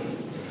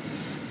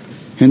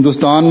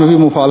 ہندوستان میں بھی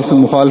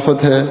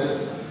مخالفت ہے،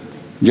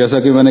 جیسا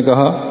کہ میں نے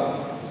کہا،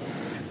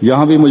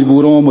 یہاں بھی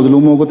مجبوروں و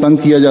مظلوموں کو تنگ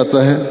کیا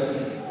جاتا ہے۔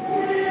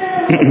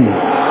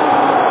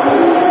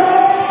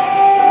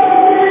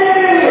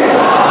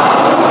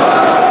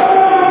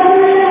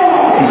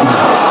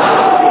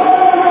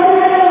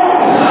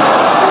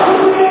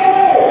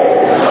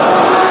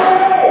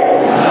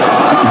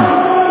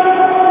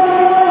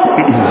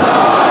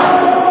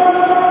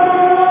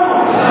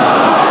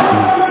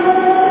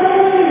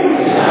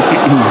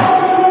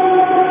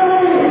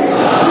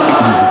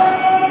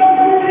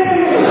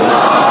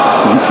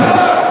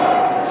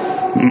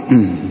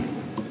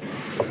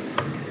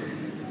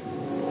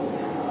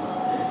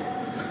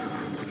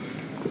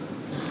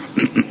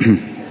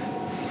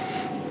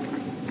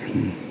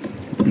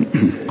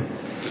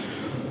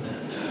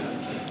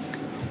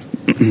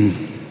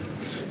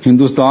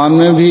 ہندوستان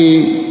میں بھی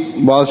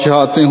بعض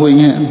شہادتیں ہوئی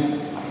ہیں۔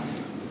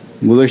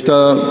 گزشتہ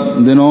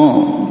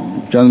دنوں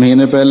چند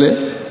مہینے پہلے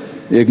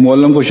ایک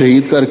معلم کو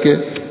شہید کر کے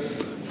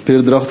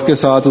پھر درخت کے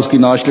ساتھ اس کی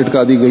نعش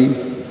لٹکا دی گئی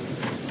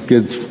کہ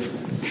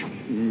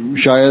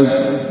شاید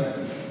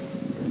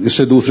اس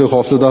سے دوسرے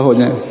خوفزدہ ہو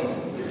جائیں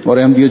اور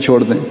احمدیت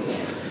چھوڑ دیں۔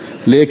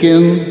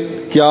 لیکن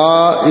کیا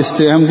اس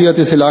سے احمدیت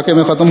اس علاقے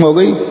میں ختم ہو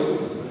گئی؟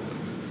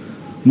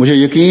 مجھے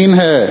یقین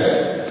ہے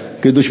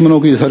کہ دشمنوں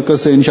کی اس حرکت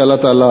سے انشاءاللہ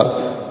تعالی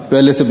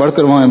پہلے سے بڑھ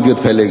کر وہاں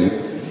احمدیت پھیلے گی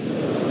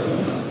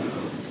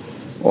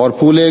اور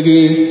پھولے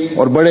گی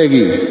اور بڑھے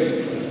گی.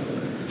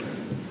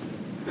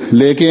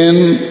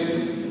 لیکن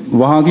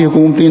وہاں کی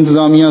حکومتی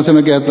انتظامیہ سے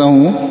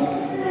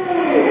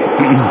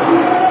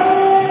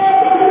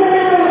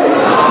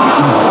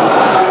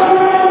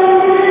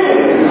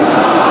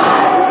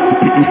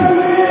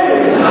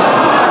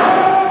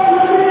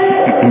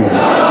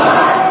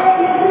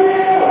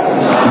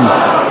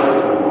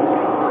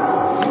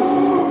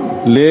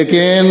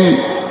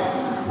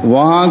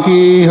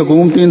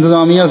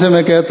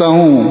میں کہتا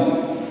ہوں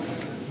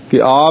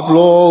کہ آپ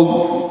لوگ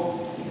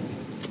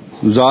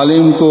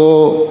ظالم کو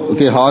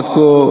کے ہاتھ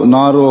کو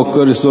نہ روک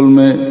کر اس ظلم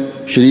میں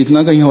شریک نہ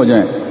کہیں ہو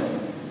جائیں.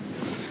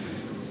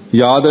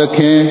 یاد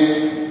رکھیں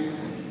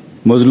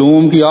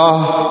مظلوم کی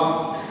آہ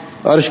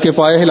عرش کے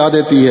پائے ہلا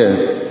دیتی ہے.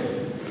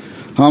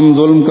 ہم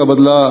ظلم کا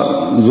بدلہ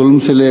ظلم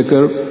سے لے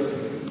کر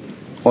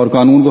اور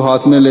قانون کو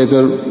ہاتھ میں لے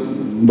کر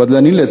بدلہ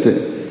نہیں لیتے،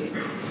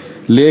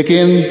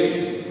 لیکن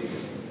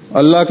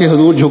اللہ کے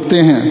حضور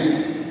جھکتے ہیں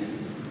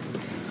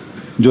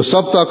جو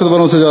سب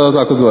طاقتوروں سے زیادہ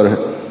طاقتور ہے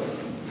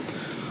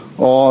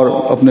اور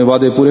اپنے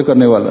وعدے پورے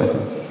کرنے والا ہے.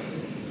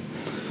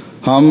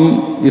 ہم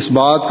اس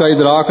بات کا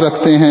ادراک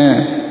رکھتے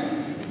ہیں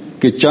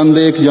کہ چند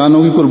ایک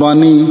جانوں کی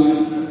قربانی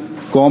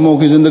قوموں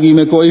کی زندگی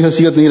میں کوئی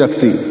حیثیت نہیں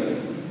رکھتی،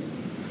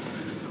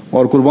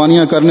 اور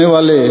قربانیاں کرنے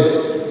والے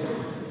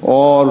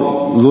اور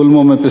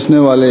ظلموں میں پسنے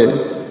والے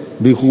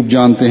بھی خوب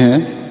جانتے ہیں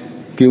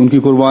کہ ان کی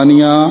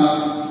قربانیاں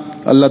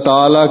اللہ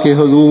تعالیٰ کے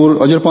حضور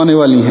اجر پانے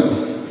والی ہیں.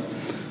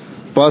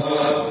 پس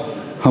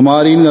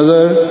ہماری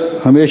نظر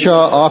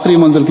ہمیشہ آخری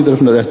منزل کی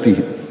طرف نہ رہتی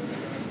ہے.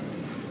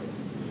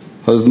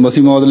 حضرت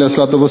مسیح موعود علیہ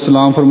الصلوۃ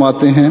والسلام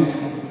فرماتے ہیں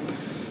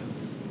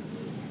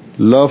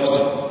لفظ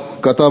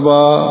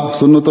کتبہ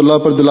سنت اللہ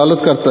پر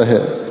دلالت کرتا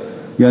ہے،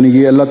 یعنی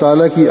یہ اللہ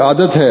تعالیٰ کی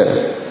عادت ہے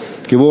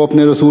کہ وہ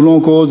اپنے رسولوں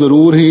کو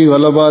ضرور ہی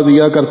غلبہ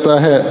دیا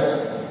کرتا ہے.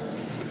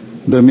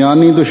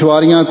 درمیانی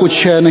دشواریاں کچھ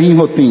شے نہیں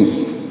ہوتی،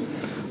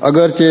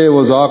 اگرچہ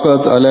وہ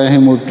ذاقت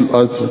علیہم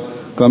الارض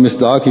کا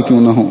مصداق ہی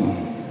کیوں نہ ہو،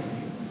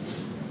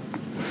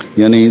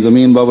 یعنی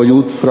زمین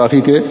باوجود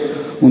فراخی کے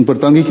ان پر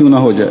تنگی کیوں نہ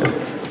ہو جائے،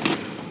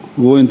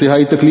 وہ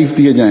انتہائی تکلیف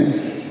دیے جائیں.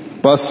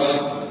 پس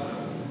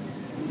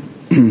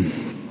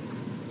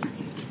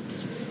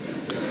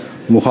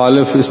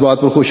مخالف اس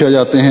بات پر خوش ہو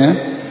جاتے ہیں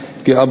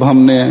کہ اب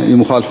ہم نے یہ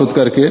مخالفت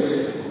کر کے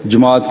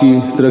جماعت کی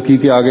ترقی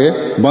کے آگے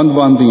بند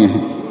باندھ دیے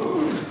ہیں،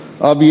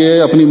 اب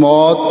یہ اپنی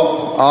موت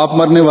آپ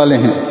مرنے والے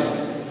ہیں.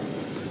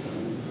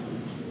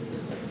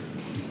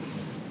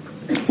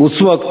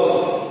 اس وقت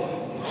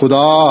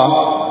خدا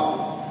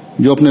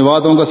جو اپنے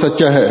وعدوں کا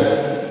سچا ہے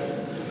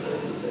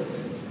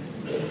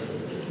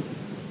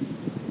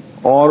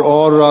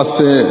اور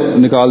راستے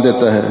نکال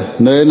دیتا ہے،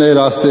 نئے نئے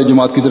راستے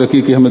جماعت کی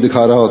ترقی کے ہمیں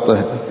دکھا رہا ہوتا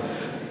ہے.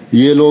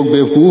 یہ لوگ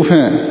بیوقوف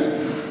ہیں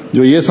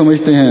جو یہ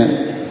سمجھتے ہیں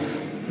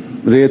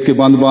ریت کے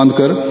بند باندھ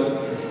کر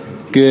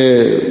کہ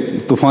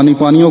طوفانی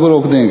پانیوں کو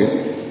روک دیں گے.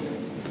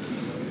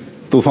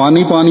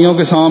 طوفانی پانیوں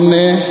کے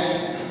سامنے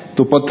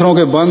تو پتھروں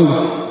کے بند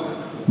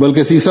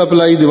بلکہ سیسا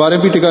پلائی دیواریں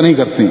بھی ٹکا نہیں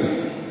کرتی.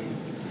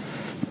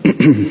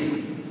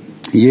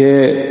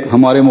 یہ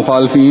ہمارے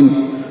مخالفین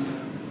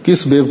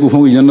کس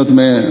بیوقوفوں کی جنت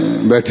میں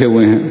بیٹھے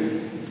ہوئے ہیں.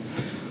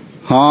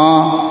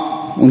 ہاں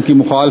ان کی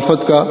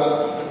مخالفت کا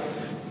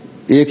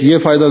ایک یہ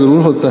فائدہ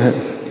ضرور ہوتا ہے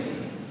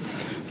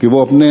کہ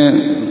وہ اپنے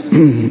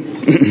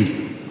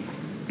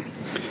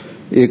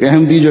ایک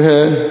احمدی جو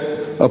ہے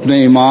اپنے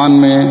ایمان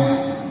میں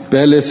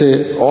پہلے سے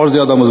اور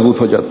زیادہ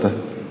مضبوط ہو جاتا ہے.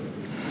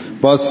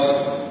 بس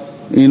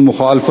ان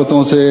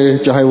مخالفتوں سے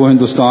چاہے وہ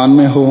ہندوستان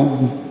میں ہو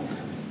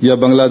یا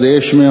بنگلہ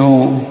دیش میں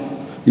ہو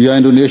یا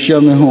انڈونیشیا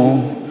میں ہو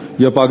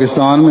یا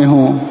پاکستان میں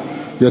ہو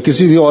یا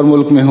کسی بھی اور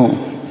ملک میں ہو،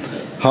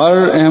 ہر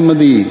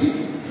احمدی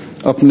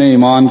اپنے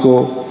ایمان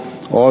کو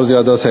اور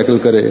زیادہ سیکل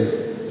کرے،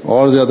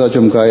 اور زیادہ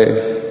چمکائے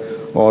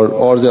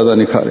اور زیادہ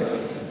نکھارے،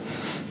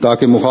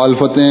 تاکہ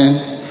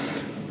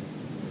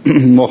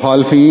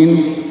مخالفین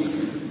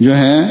جو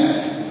ہیں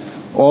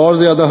اور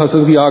زیادہ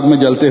حسد کی آگ میں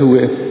جلتے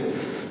ہوئے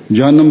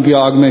جہنم کی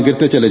آگ میں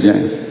گرتے چلے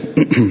جائیں.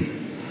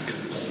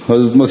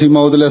 حضرت مسیح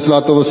موعود علیہ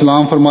الصلوۃ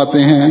والسلام فرماتے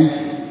ہیں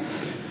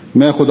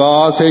میں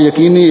خدا سے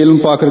یقینی علم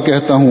پا کر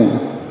کہتا ہوں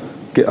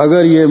کہ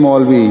اگر یہ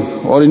مولوی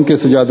اور ان کے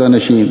سجادہ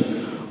نشین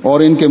اور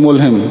ان کے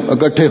ملہم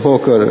اکٹھے ہو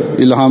کر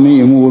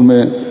الہامی امور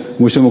میں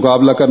مجھ سے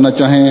مقابلہ کرنا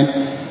چاہیں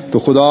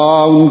تو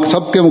خدا ان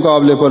سب کے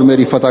مقابلے پر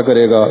میری فتح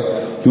کرے گا،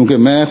 کیونکہ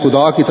میں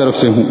خدا کی طرف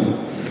سے ہوں.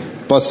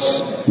 پس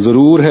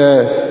ضرور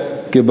ہے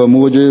کہ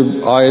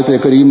بموجب آیت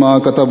کریمہ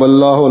کتب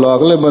اللہ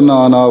لاغلبن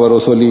انا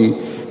ورسلی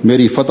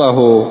میری فتح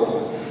ہو.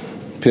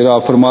 پھر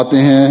آپ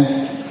فرماتے ہیں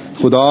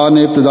خدا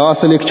نے ابتدا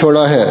سے لکھ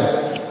چھوڑا ہے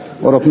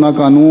اور اپنا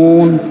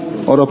قانون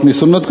اور اپنی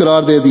سنت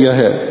قرار دے دیا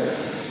ہے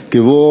کہ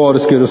وہ اور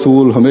اس کے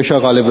رسول ہمیشہ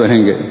غالب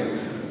رہیں گے.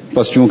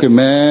 پس چونکہ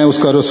میں اس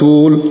کا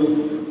رسول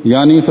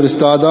یعنی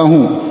فرستادہ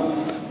ہوں،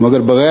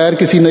 مگر بغیر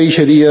کسی نئی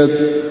شریعت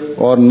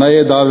اور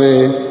نئے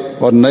دعوے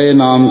اور نئے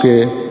نام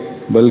کے،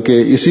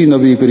 بلکہ اسی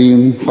نبی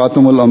کریم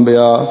خاتم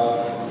الانبیاء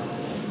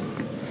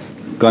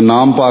کا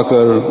نام پا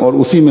کر اور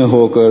اسی میں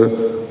ہو کر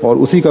اور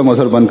اسی کا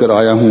مظہر بن کر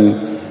آیا ہوں.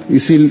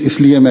 اس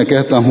لیے میں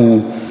کہتا ہوں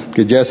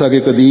کہ جیسا کہ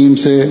قدیم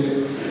سے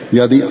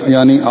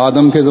یعنی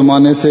آدم کے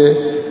زمانے سے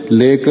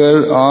لے کر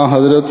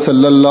حضرت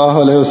صلی اللہ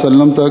علیہ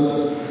وسلم تک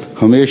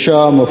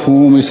ہمیشہ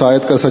مفہوم اس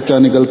آیت کا سچا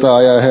نکلتا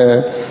آیا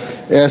ہے،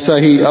 ایسا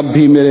ہی اب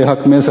بھی میرے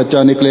حق میں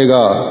سچا نکلے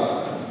گا.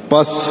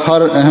 پس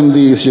ہر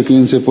احمدی اس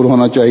یقین سے پر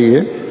ہونا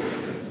چاہیے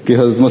کہ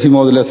حضرت مسیح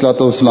موعود علیہ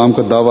الصلوۃ والسلام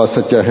کا دعویٰ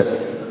سچا ہے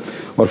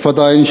اور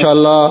فتح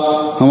انشاءاللہ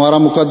ہمارا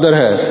مقدر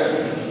ہے.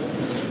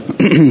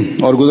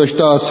 اور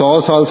گزشتہ 100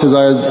 سال سے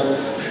زائد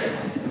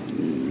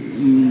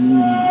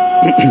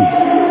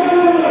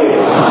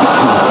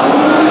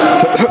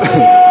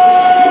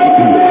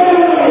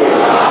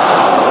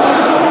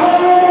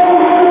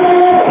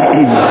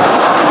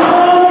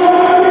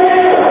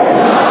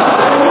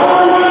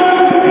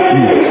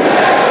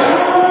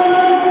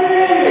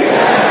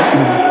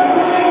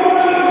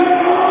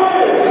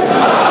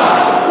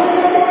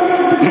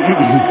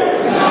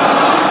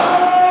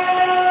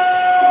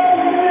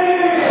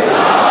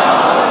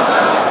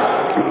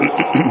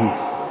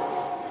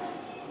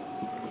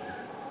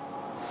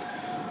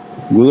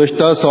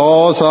گزشتہ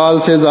 100 سال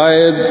سے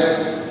زائد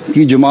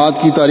کی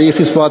جماعت کی تاریخ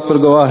اس بات پر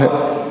گواہ ہے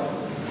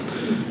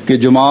کہ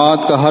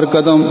جماعت کا ہر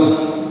قدم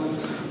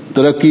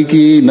ترقی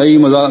کی نئی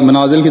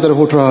منازل کی طرف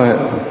اٹھ رہا ہے.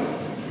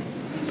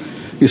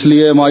 اس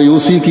لیے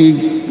مایوسی کی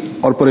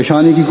اور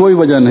پریشانی کی کوئی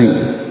وجہ نہیں.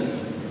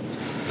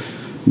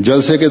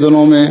 جلسے کے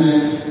دنوں میں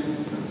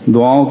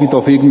دعاؤں کی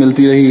توفیق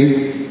ملتی رہی،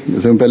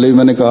 جیسے پہلے بھی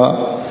میں نے کہا.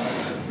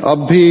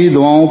 اب بھی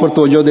دعاؤں پر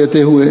توجہ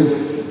دیتے ہوئے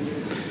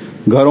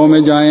گھروں میں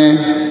جائیں،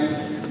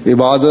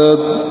 عبادت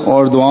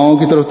اور دعاؤں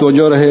کی طرف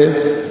توجہ رہے،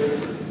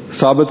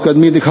 ثابت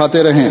قدمی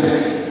دکھاتے رہیں.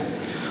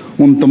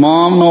 ان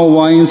تمام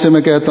نووائین سے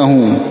میں کہتا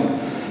ہوں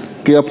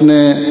کہ اپنے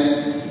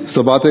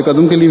ثبات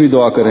قدم کے لیے بھی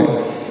دعا کریں.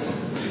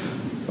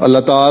 اللہ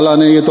تعالیٰ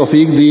نے یہ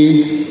توفیق دی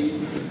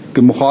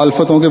کہ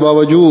مخالفتوں کے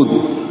باوجود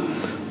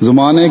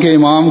زمانے کے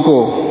امام کو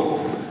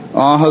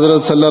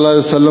حضرت صلی اللہ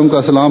علیہ وسلم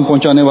کا سلام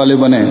پہنچانے والے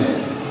بنے.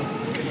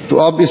 تو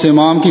اب اس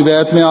امام کی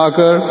بیعت میں آ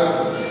کر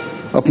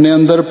اپنے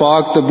اندر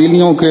پاک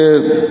تبدیلیوں کے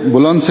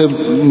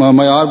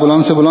معیار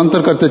بلند سے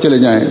بلندتر کرتے چلے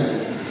جائیں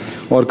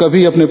اور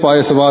کبھی اپنے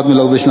پائے ثبات میں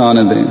لغزش نہ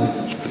آنے دیں.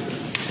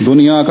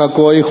 دنیا کا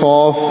کوئی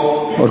خوف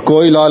اور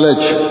کوئی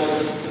لالچ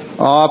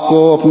آپ کو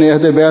اپنے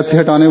عہد بیعت سے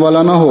ہٹانے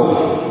والا نہ ہو.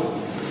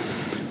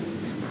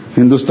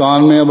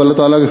 ہندوستان میں اب اللہ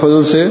تعالیٰ کے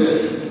فضل سے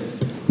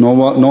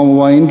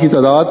نوموائین کی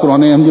تعداد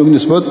پرانے احمدیوں کی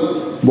نسبت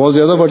بہت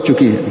زیادہ بڑھ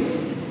چکی ہے.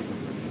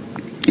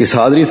 اس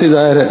حاضری سے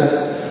ظاہر ہے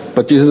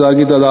 25,000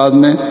 کی تعداد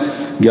میں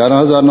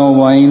 11,000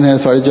 نوموائین ہیں،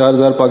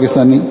 4,500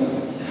 پاکستانی.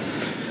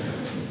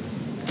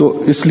 تو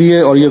اس لیے،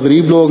 اور یہ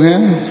غریب لوگ ہیں،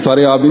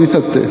 سارے آ بھی نہیں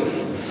سکتے.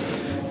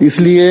 اس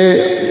لیے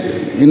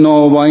ان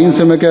نوموائین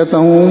سے میں کہتا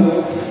ہوں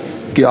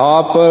کہ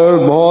آپ پر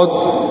بہت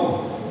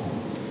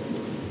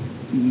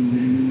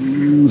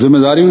ذمہ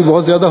داری بھی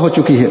بہت زیادہ ہو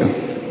چکی ہے.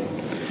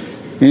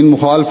 ان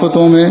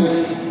مخالفتوں میں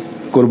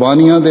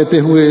قربانیاں دیتے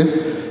ہوئے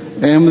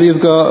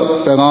احمدیت کا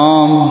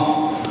پیغام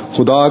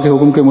خدا کے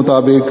حکم کے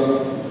مطابق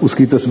اس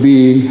کی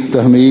تسبیح،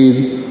 تحمید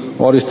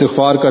اور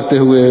استغفار کرتے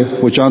ہوئے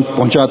وہ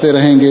پہنچاتے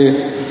رہیں گے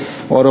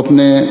اور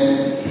اپنی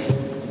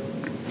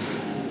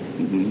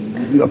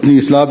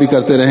اصلاح بھی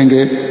کرتے رہیں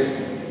گے.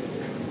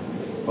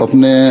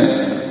 اپنے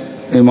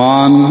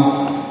ایمان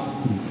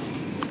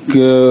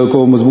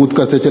کو مضبوط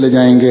کرتے چلے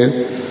جائیں گے،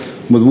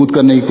 مضبوط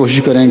کرنے کی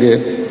کوشش کریں گے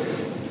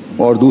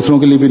اور دوسروں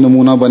کے لیے بھی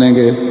نمونہ بنیں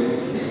گے.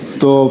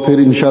 تو پھر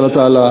انشاءاللہ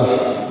تعالی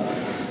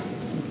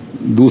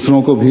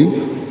دوسروں کو بھی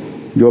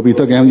جو ابھی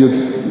تک احمدیت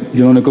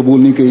جنہوں نے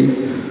قبول نہیں کی،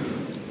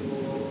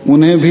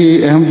 انہیں بھی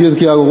احمدیت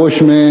کی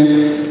آغوش میں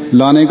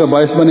لانے کا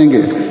باعث بنیں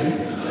گے.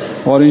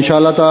 اور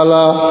انشاءاللہ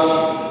تعالی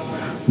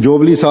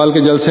جوبلی سال کے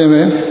جلسے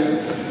میں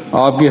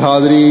آپ کی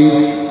حاضری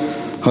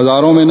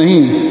ہزاروں میں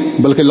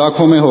نہیں بلکہ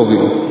لاکھوں میں ہوگی.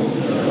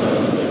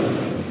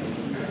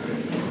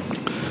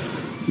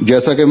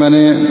 جیسا کہ میں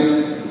نے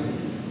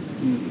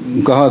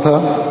کہا تھا،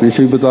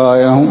 پیچھے بھی بتا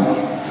آیا ہوں،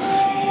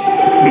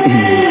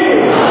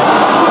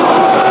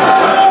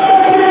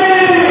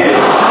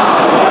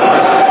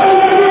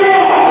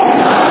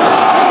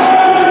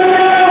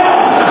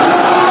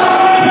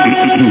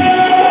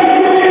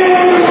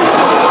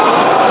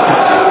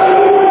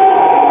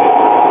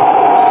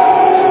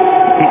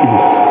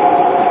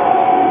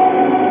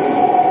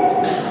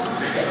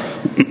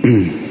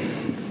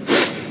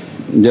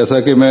 جیسا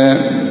کہ میں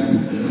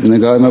نے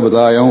کہا، میں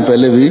بتا آیا ہوں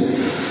پہلے بھی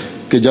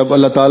کہ جب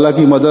اللہ تعالیٰ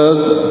کی مدد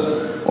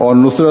اور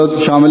نصرت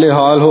شامل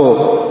حال ہو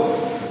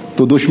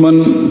تو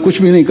دشمن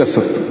کچھ بھی نہیں کر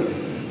سکتا.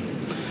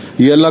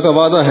 یہ اللہ کا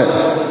وعدہ ہے.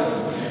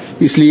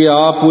 اس لیے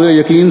آپ پورے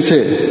یقین سے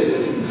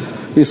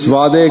اس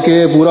وعدے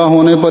کے پورا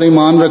ہونے پر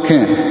ایمان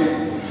رکھیں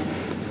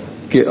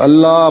کہ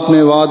اللہ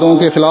اپنے وعدوں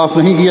کے خلاف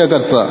نہیں کیا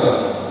کرتا.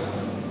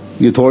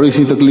 یہ تھوڑی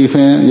سی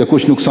تکلیفیں یا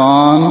کچھ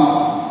نقصان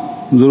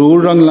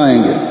ضرور رنگ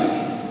لائیں گے.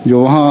 جو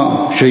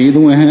وہاں شہید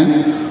ہوئے ہیں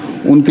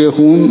ان کے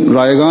خون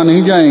رائیگاں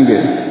نہیں جائیں گے.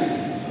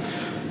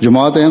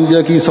 جماعت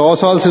احمدیہ کی 100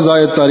 سال سے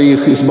زائد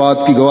تاریخ اس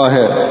بات کی گواہ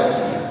ہے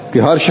کہ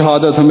ہر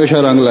شہادت ہمیشہ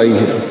رنگ لائی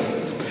ہے.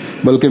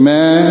 بلکہ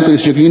میں تو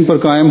اس یقین پر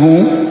قائم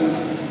ہوں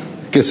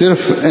کہ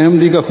صرف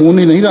احمدی کا خون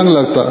ہی نہیں رنگ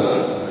لگتا،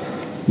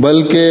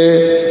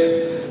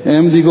 بلکہ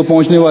احمدی کو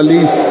پہنچنے والی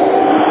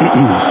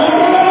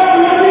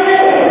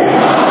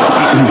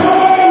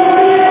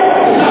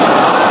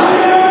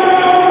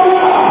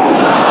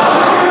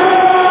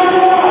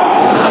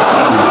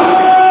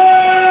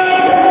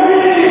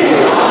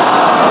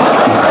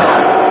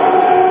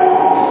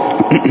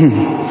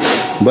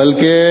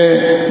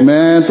بلکہ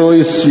میں تو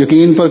اس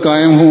یقین پر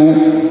قائم ہوں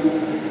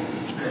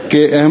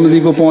کہ احمدی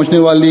کو پہنچنے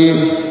والی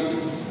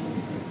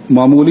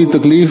معمولی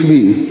تکلیف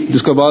بھی،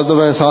 جس کا بعض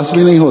دفعہ احساس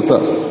بھی نہیں ہوتا،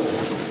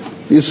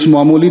 اس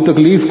معمولی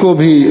تکلیف کو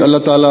بھی اللہ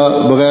تعالیٰ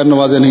بغیر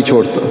نوازے نہیں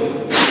چھوڑتا.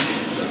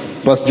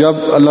 بس جب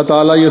اللہ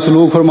تعالیٰ یہ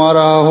سلوک فرما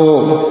رہا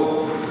ہو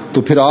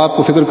تو پھر آپ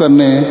کو فکر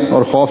کرنے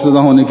اور خوف زدہ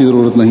ہونے کی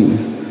ضرورت نہیں،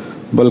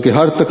 بلکہ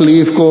ہر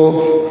تکلیف کو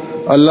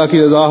اللہ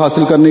کی رضا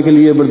حاصل کرنے کے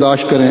لیے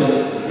برداشت کریں.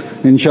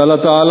 انشاءاللہ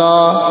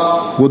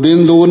تعالیٰ وہ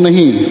دن دور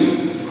نہیں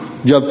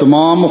جب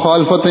تمام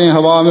مخالفتیں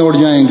ہوا میں اڑ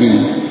جائیں گی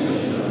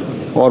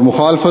اور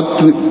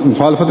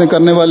مخالفتیں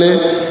کرنے والے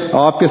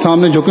آپ کے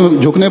سامنے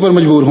جھکنے پر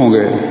مجبور ہوں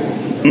گے.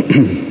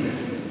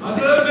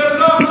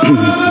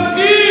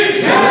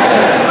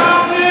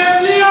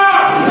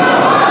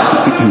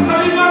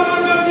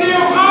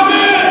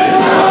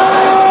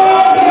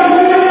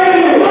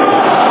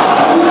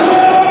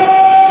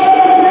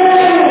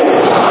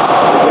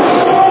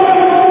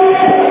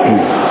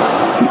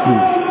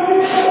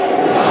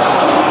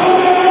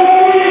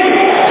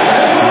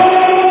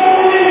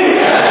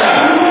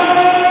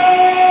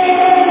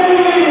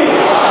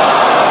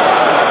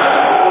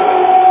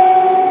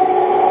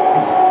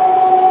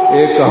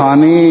 ایک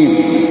کہانی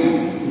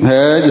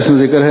ہے جس میں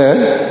ذکر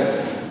ہے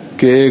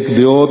کہ ایک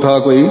دیو تھا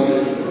کوئی،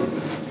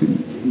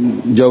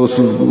 جب اس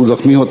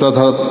زخمی ہوتا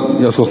تھا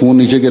یا اس کا خون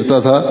نیچے گرتا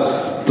تھا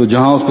تو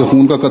جہاں اس کے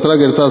خون کا قطرہ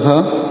گرتا تھا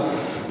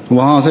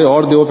وہاں سے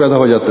اور دیو پیدا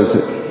ہو جاتے تھے.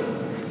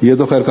 یہ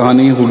تو خیر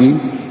کہانی ہوگی،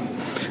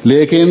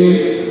 لیکن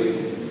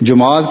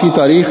جماعت کی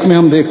تاریخ میں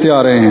ہم دیکھتے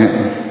آ رہے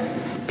ہیں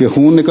کہ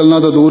خون نکلنا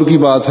تو دور کی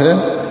بات ہے،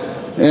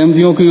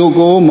 احمدیوں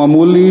کو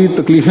معمولی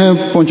تکلیفیں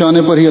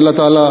پہنچانے پر ہی اللہ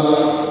تعالیٰ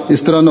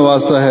اس طرح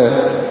نوازتا ہے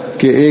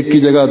کہ ایک کی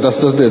جگہ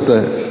 10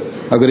 دیتا ہے.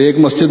 اگر ایک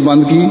مسجد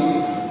بند کی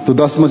تو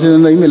 10 مسجدیں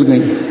نہیں مل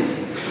گئیں.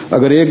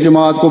 اگر ایک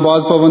جماعت کو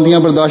بعض پابندیاں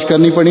برداشت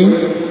کرنی پڑیں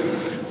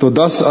تو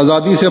 10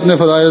 آزادی سے اپنے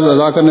فرائض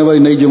ادا کرنے والی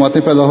نئی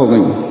جماعتیں پیدا ہو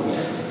گئیں.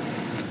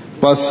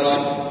 بس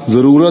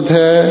ضرورت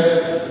ہے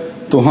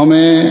تو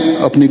ہمیں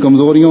اپنی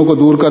کمزوریوں کو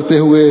دور کرتے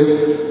ہوئے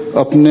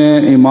اپنے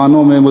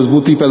ایمانوں میں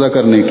مضبوطی پیدا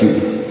کرنے کی.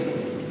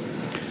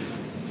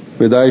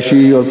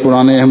 پیدائشی اور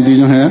پرانے احمدی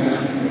جو ہیں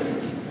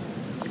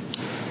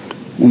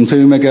ان سے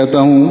بھی میں کہتا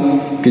ہوں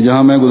کہ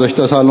جہاں میں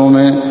گزشتہ سالوں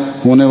میں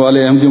ہونے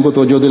والے احمدیوں کو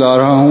توجہ دلا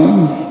رہا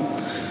ہوں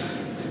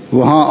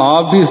وہاں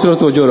آپ بھی اس طرح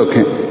توجہ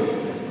رکھیں.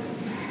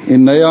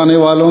 ان نئے آنے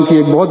والوں کی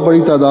ایک بہت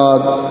بڑی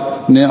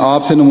تعداد نے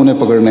آپ سے نمونے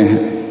پکڑنے ہیں.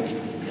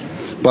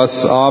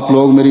 بس آپ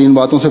لوگ میری ان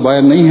باتوں سے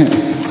باہر نہیں ہیں.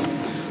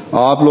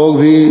 آپ لوگ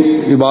بھی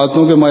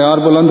عبادتوں کے معیار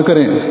بلند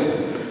کریں،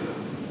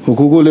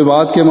 حقوق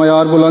العباد کے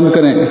معیار بلند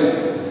کریں،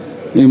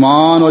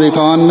 ایمان اور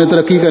ایقان میں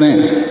ترقی کریں،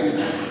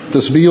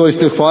 تسبیح و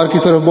استغفار کی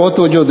طرف بہت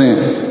توجہ دیں،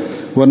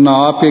 ورنہ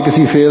آپ کے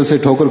کسی فعل سے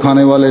ٹھوکر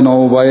کھانے والے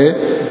نوبائے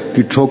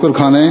کی ٹھوکر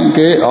کھانے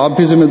کے آپ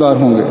بھی ذمہ دار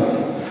ہوں گے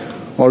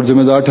اور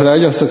ذمہ دار ٹھہرائے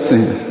جا سکتے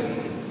ہیں.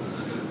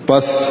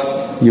 بس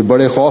یہ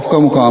بڑے خوف کا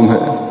مقام ہے.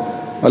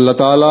 اللہ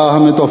تعالی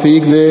ہمیں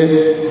توفیق دے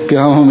کہ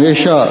ہم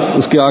ہمیشہ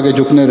اس کے آگے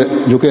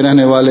جھکے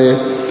رہنے والے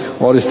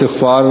اور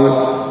استغفار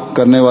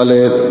کرنے والے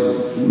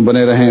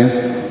بنے رہیں،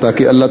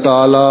 تاکہ اللہ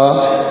تعالی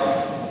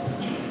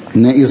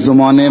نے اس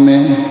زمانے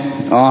میں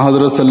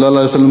حضرت صلی اللہ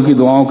علیہ وسلم کی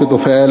دعاؤں کے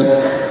طفیل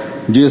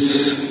جس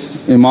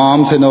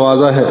امام سے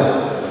نوازا ہے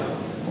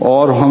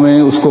اور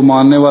ہمیں اس کو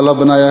ماننے والا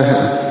بنایا ہے،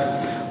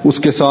 اس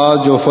کے ساتھ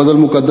جو فضل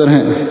مقدر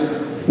ہیں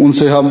ان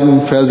سے ہم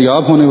فیض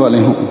یاب ہونے والے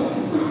ہوں.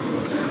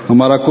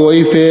 ہمارا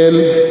کوئی فعل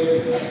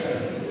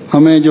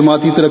ہمیں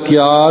جماعتی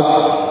ترقیات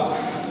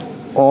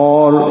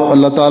اور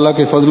اللہ تعالیٰ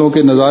کے فضلوں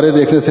کے نظارے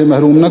دیکھنے سے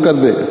محروم نہ کر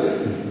دے.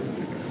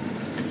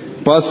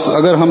 بس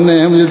اگر ہم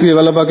نے احمدیت کے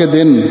غلبہ کے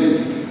دن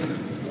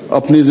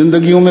اپنی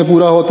زندگیوں میں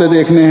پورا ہوتے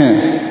دیکھنے ہیں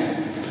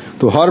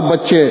تو ہر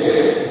بچے،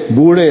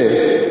 بوڑھے،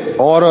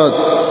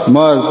 عورت،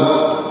 مرد،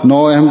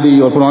 نو احمدی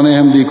اور پرانے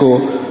احمدی کو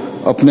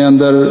اپنے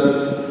اندر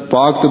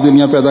پاک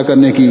تبدیلیاں پیدا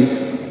کرنے کی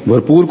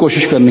بھرپور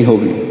کوشش کرنی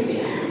ہوگی.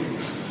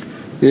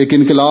 ایک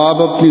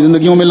انقلاب اپنی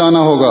زندگیوں میں لانا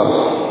ہوگا.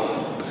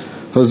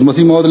 حضرت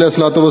مسیح موعود علیہ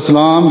الصلوۃ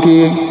والسلام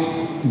کی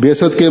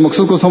بعثت کے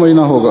مقصد کو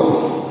سمجھنا ہوگا.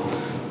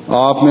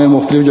 آپ نے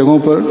مختلف جگہوں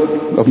پر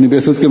اپنی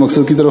بعثت کے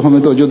مقصد کی طرف ہمیں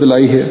توجہ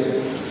دلائی ہے،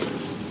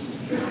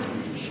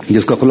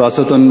 جس کا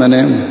خلاصتاً میں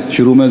نے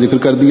شروع میں ذکر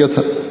کر دیا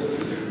تھا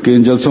کہ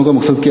ان جلسوں کا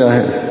مقصد کیا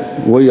ہے.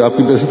 وہی آپ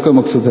کی بعثت کا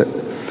مقصد ہے،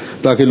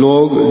 تاکہ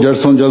لوگ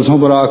جلسوں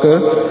پر آ کر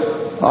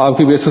آپ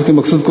کی بعثت کے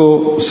مقصد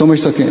کو سمجھ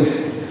سکیں.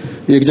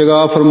 ایک جگہ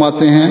آپ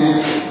فرماتے ہیں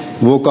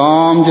وہ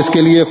کام جس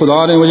کے لیے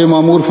خدا نے مجھے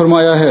مامور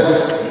فرمایا ہے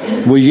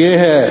وہ یہ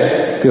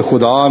ہے کہ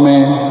خدا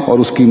میں اور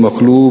اس کی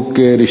مخلوق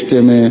کے رشتے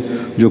میں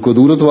جو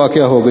کدورت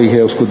واقع ہو گئی ہے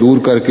اس کو دور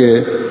کر کے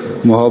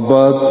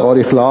محبت اور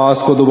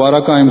اخلاص کو دوبارہ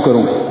قائم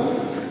کروں۔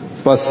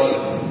 بس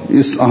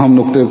اس اہم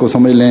نقطے کو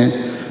سمجھ لیں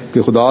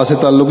کہ خدا سے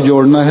تعلق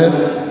جوڑنا ہے،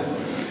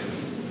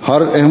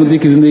 ہر احمدی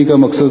کی زندگی کا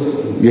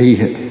مقصد یہی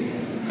ہے۔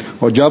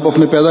 اور جب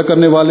اپنے پیدا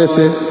کرنے والے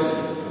سے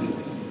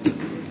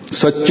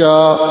سچا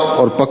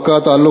اور پکا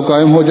تعلق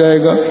قائم ہو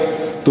جائے گا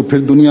تو پھر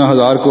دنیا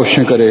ہزار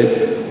کوششیں کرے،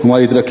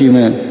 ہماری ترقی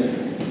میں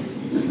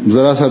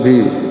ذرا سا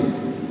بھی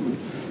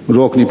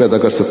روک نہیں پیدا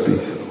کر سکتی،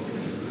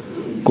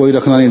 کوئی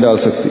رکھنا نہیں ڈال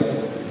سکتی۔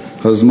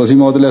 حضرت مسیح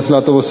موعود علیہ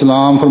الصلوۃ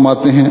والسلام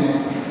فرماتے ہیں،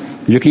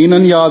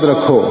 یقیناً یاد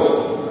رکھو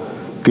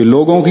کہ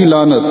لوگوں کی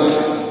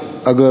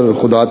لعنت اگر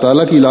خدا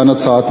تعالیٰ کی لعنت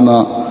ساتھ نہ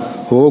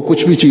ہو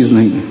کچھ بھی چیز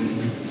نہیں۔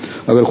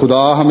 اگر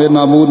خدا ہمیں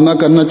نابود نہ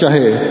کرنا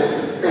چاہے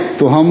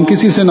تو ہم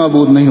کسی سے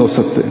نابود نہیں ہو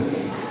سکتے،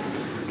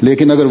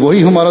 لیکن اگر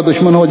وہی ہمارا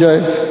دشمن ہو جائے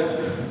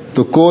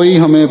تو کوئی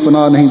ہمیں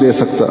پناہ نہیں دے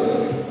سکتا۔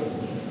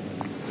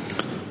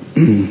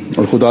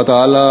 اور خدا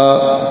تعالیٰ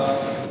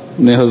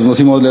نے حضرت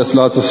مسیح موعود علیہ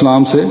الصلوۃ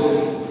والسلام سے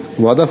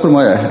وعدہ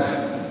فرمایا ہے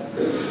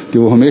کہ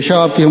وہ ہمیشہ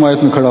آپ کی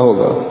حمایت میں کھڑا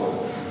ہوگا۔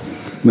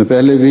 میں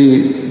پہلے بھی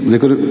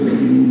ذکر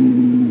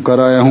کر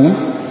آیا ہوں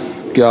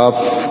کہ آپ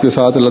کے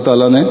ساتھ اللہ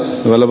تعالیٰ نے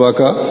غلبہ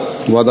کا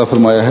وعدہ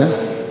فرمایا ہے۔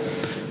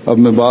 اب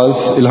میں بعض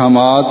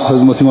الہامات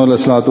حضرت مسیح موعود علیہ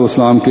الصلوۃ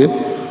والسلام کے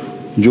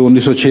جو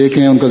 1906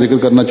 کے ہیں ان کا ذکر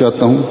کرنا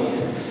چاہتا ہوں،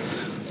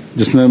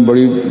 جس میں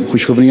بڑی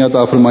خوشخبریاں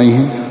عطا فرمائی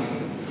ہیں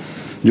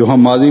جو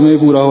ہم ماضی میں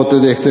پورا ہوتے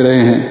دیکھتے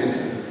رہے ہیں،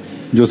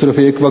 جو صرف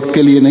ایک وقت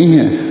کے لیے نہیں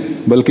ہیں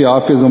بلکہ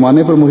آپ کے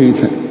زمانے پر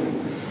محیط ہیں۔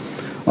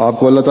 آپ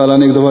کو اللہ تعالیٰ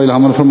نے ایک دفعہ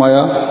الہام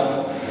فرمایا،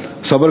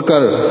 صبر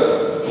کر،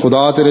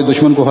 خدا تیرے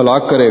دشمن کو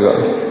ہلاک کرے گا۔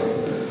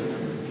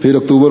 پھر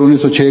اکتوبر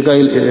 1906 کا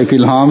ایک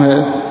الہام ہے،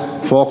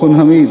 فوق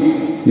حمید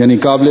یعنی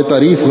قابل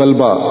تعریف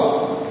غلبہ۔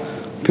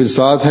 پھر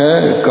ساتھ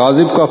ہے،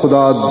 کاذب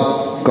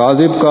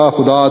کا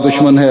خدا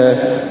دشمن ہے،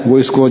 وہ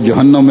اس کو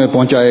جہنم میں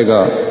پہنچائے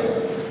گا۔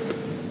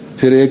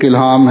 پھر ایک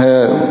الہام ہے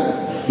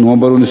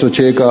نومبر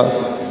 1906 کا،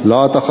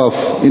 لا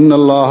تخف ان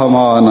اللہ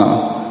معنا۔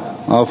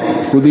 آپ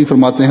خود ہی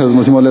فرماتے ہیں حضرت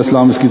مسیح علیہ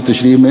السلام اس کی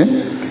تشریح میں،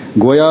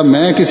 گویا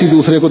میں کسی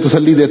دوسرے کو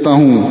تسلی دیتا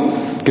ہوں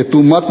کہ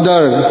تو مت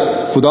ڈر،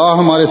 خدا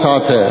ہمارے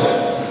ساتھ ہے۔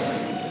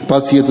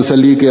 پس یہ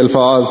تسلی کے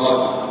الفاظ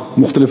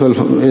مختلف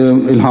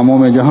الہاموں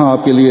میں جہاں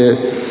آپ کے لیے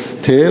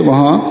تھے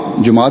وہاں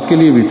جماعت کے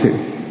لیے بھی تھے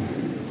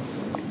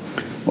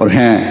اور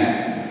ہیں۔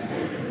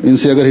 ان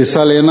سے اگر حصہ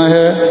لینا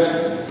ہے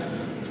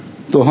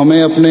تو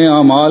ہمیں اپنے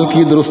اعمال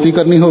کی درستی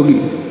کرنی ہوگی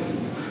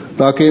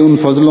تاکہ ان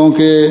فضلوں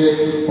کے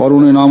اور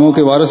ان انعاموں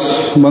کے وارث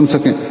بن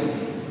سکیں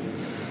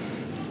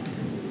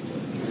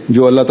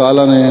جو اللہ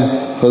تعالیٰ نے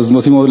حضرت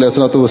مسیح موعود علیہ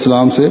الصلوۃ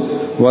والسلام سے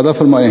وعدہ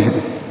فرمائے ہیں۔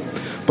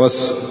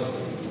 بس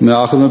میں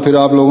آخر میں پھر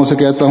آپ لوگوں سے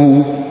کہتا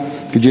ہوں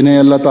کہ جنہیں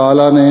اللہ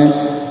تعالیٰ نے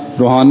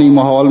روحانی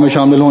ماحول میں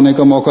شامل ہونے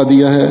کا موقع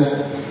دیا ہے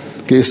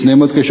کہ اس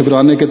نعمت کے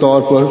شکرانے کے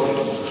طور پر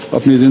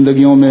اپنی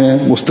زندگیوں میں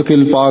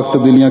مستقل پاک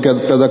تبدیلیاں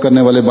پیدا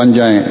کرنے والے بن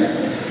جائیں۔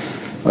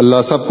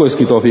 اللہ سب کو اس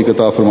کی توفیق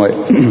عطا فرمائے۔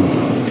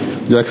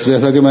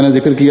 جیسا کہ میں نے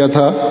ذکر کیا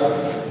تھا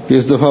کہ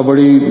اس دفعہ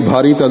بڑی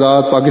بھاری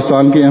تعداد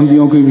پاکستان کے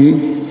احمدیوں کی بھی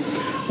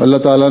اللہ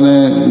تعالیٰ نے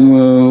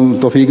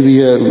توفیق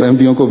دی ہے،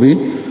 احمدیوں کو بھی،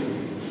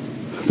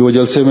 کہ وہ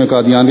جلسے میں،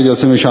 قادیان کے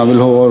جلسے میں شامل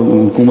ہو، اور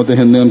حکومت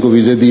ہند نے ان کو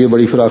ویزے دیے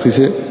بڑی فراخی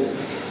سے،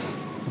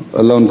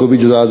 اللہ ان کو بھی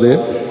جزا دے۔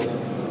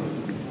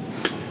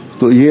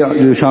 تو یہ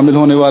جو شامل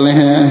ہونے والے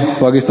ہیں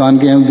پاکستان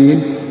کے احمدی،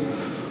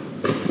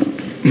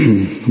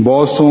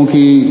 بہت سوں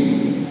کی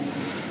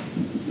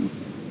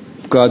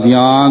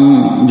قادیان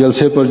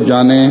جلسے پر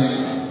جانے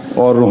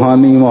اور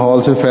روحانی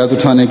ماحول سے فیض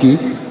اٹھانے کی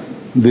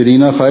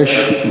دیرینہ خواہش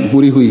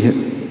پوری ہوئی ہے۔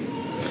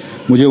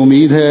 مجھے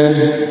امید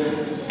ہے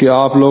کہ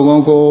آپ لوگوں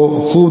کو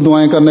خوب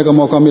دعائیں کرنے کا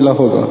موقع ملا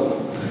ہوگا،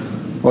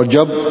 اور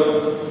جب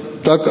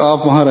تک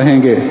آپ وہاں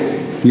رہیں گے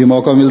یہ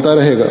موقع ملتا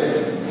رہے گا۔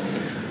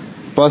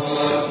 پس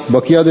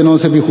بقیہ دنوں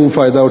سے بھی خوب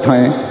فائدہ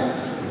اٹھائیں۔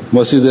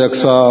 مسجد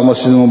اقصیٰ،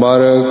 مسجد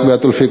مبارک،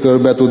 بیت الفکر،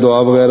 بیت الدعا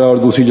وغیرہ اور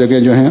دوسری جگہ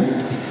جو ہیں،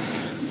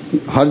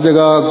 ہر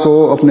جگہ کو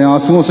اپنے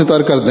آنسوؤں سے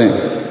تر کر دیں۔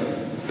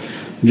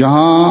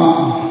 جہاں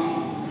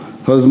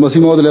حضرت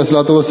مسیح موعود علیہ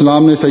الصلوۃ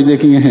والسلام نے سجدے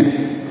کیے ہیں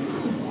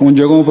ان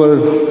جگہوں پر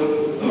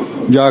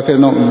جا کے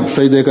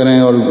سجدے کریں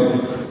اور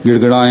گڑ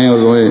گڑائیں اور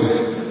روئیں۔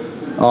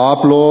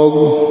 آپ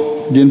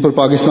لوگ جن پر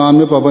پاکستان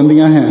میں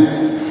پابندیاں ہیں،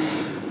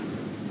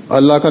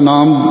 اللہ کا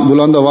نام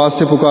بلند آواز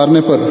سے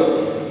پکارنے پر،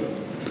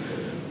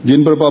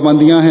 جن پر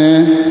پابندیاں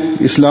ہیں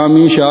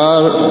اسلامی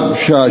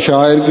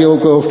شاعر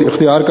کو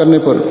اختیار کرنے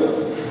پر،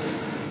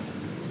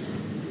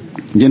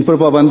 جن پر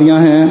پابندیاں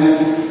ہیں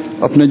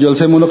اپنے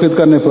جلسے منعقد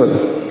کرنے پر،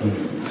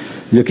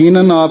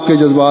 یقیناً آپ کے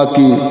جذبات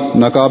کی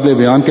ناقابل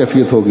بیان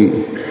کیفیت ہوگی۔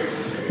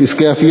 اس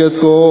کیفیت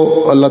کو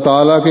اللہ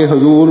تعالیٰ کے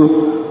حضور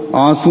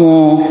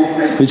آنسوؤں،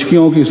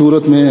 ہچکیوں کی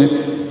صورت میں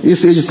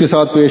اس عجز کے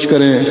ساتھ پیش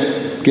کریں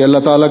کہ اللہ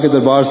تعالیٰ کے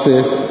دربار سے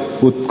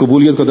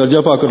قبولیت کا درجہ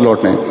پا کر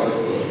لوٹیں،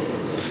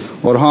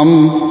 اور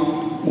ہم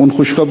ان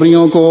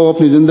خوشخبریوں کو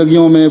اپنی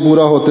زندگیوں میں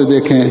پورا ہوتے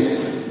دیکھیں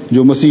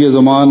جو مسیح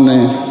زمان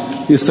نے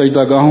اس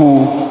سجدہ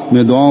گاہوں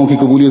میں دعاؤں کی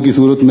قبولیت کی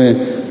صورت میں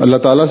اللہ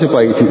تعالیٰ سے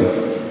پائی تھی۔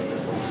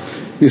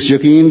 اس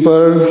یقین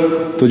پر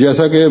تو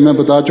جیسا کہ میں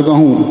بتا چکا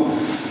ہوں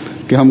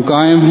کہ ہم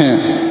قائم ہیں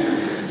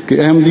کہ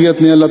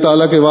احمدیت نے اللہ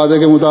تعالیٰ کے وعدے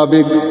کے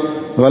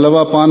مطابق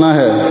غلبہ پانا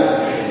ہے،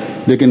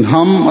 لیکن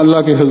ہم اللہ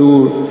کے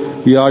حضور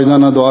یہ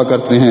عاجزانہ دعا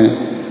کرتے ہیں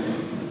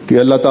کہ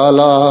اللہ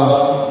تعالیٰ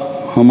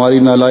ہماری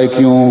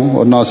نالائکیوں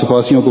اور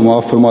ناسپاسیوں کو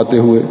معاف فرماتے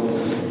ہوئے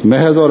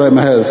محض اور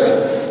محض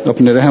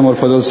اپنے رحم اور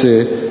فضل سے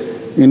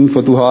ان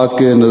فتوحات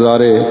کے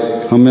نظارے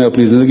ہمیں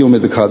اپنی زندگیوں میں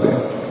دکھا دیں،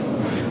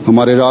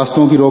 ہمارے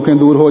راستوں کی روکیں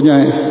دور ہو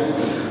جائیں،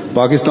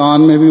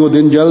 پاکستان میں بھی وہ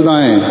دن جلد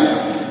آئیں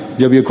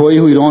جب یہ کھوئی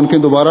ہوئی رونقیں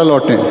دوبارہ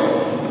لوٹیں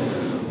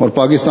اور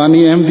پاکستانی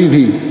احمدی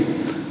بھی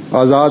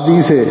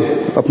آزادی سے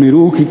اپنی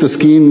روح کی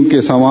تسکین کے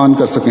سامان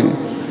کر سکیں۔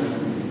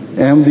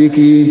 احمدی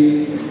کی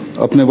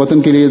اپنے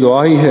وطن کے لیے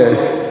دعا ہی ہے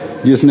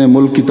جس نے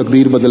ملک کی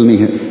تقدیر بدلنی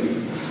ہے۔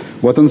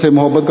 وطن سے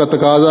محبت کا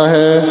تقاضا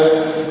ہے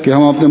کہ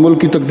ہم اپنے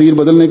ملک کی تقدیر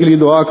بدلنے کے لیے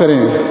دعا کریں،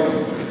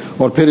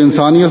 اور پھر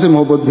انسانیت سے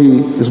محبت بھی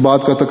اس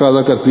بات کا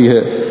تقاضا کرتی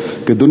ہے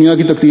کہ دنیا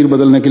کی تقدیر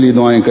بدلنے کے لیے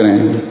دعائیں کریں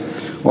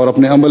اور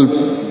اپنے عمل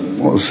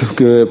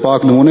کے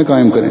پاک نمونے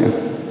قائم کریں۔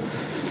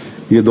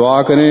 یہ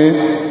دعا کریں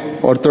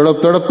اور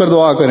تڑپ تڑپ کر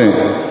دعا کریں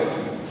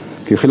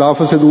کہ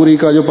خلافت سے دوری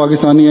کا جو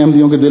پاکستانی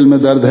احمدیوں کے دل میں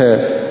درد ہے،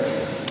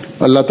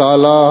 اللہ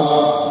تعالیٰ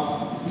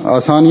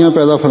آسانیاں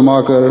پیدا فرما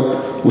کر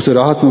اسے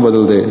راحت میں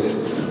بدل دے۔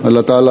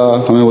 اللہ تعالیٰ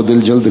ہمیں وہ دل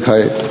جلد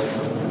دکھائے،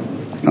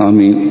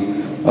 آمین۔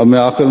 اب میں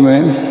آخر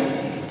میں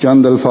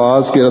چند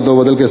الفاظ کے رد و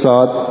بدل کے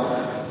ساتھ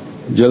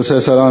جلسہ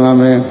سالانہ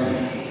میں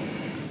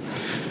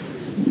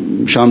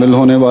شامل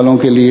ہونے والوں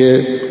کے لیے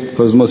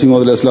حضرت مسیح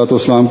موعود علیہ الصلوۃ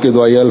والسلام کے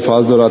دعائیہ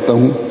الفاظ دہراتا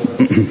ہوں۔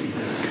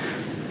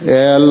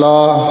 اے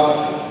اللہ،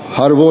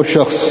 ہر وہ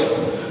شخص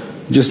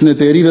جس نے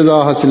تیری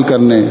رضا حاصل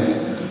کرنے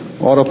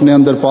اور اپنے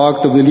اندر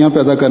پاک تبدیلیاں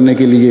پیدا کرنے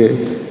کے لیے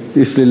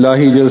اس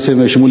الہی جلسے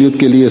میں شمولیت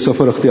کے لیے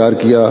سفر اختیار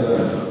کیا،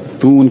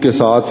 تو ان کے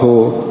ساتھ ہو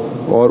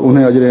اور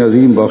انہیں اجر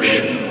عظیم بخش،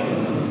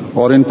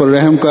 اور ان پر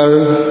رحم کر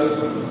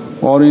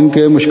اور ان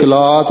کے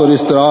مشکلات اور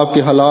اضطراب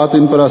کے حالات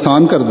ان پر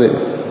آسان کر دے،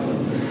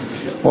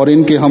 اور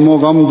ان کے ہم و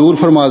غم دور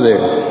فرما دے،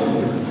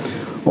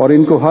 اور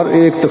ان کو ہر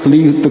ایک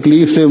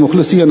تکلیف سے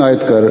مخلصی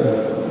عنایت کر،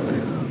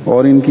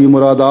 اور ان کی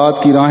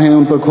مرادات کی راہیں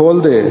ان پر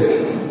کھول دے،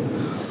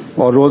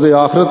 اور روز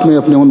آخرت میں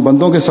اپنے ان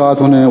بندوں کے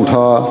ساتھ انہیں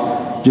اٹھا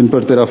جن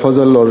پر تیرا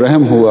فضل اور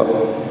رحم ہوا،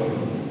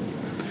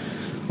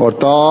 اور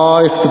تا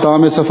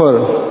اختتام سفر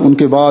ان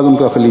کے بعد ان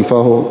کا خلیفہ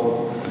ہو۔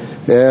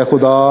 اے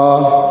خدا،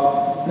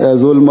 اے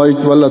ذو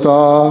المجد والعطا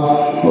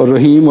اور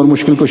رحیم اور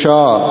مشکل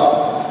کشا،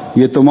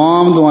 یہ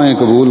تمام دعائیں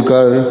قبول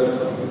کر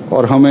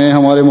اور ہمیں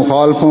ہمارے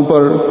مخالفوں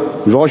پر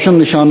روشن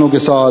نشانوں کے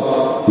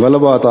ساتھ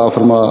غلبہ عطا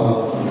فرما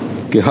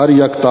کہ ہر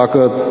یک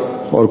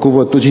طاقت اور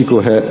قوت تجھی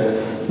کو ہے،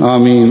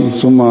 آمین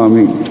ثم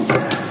آمین۔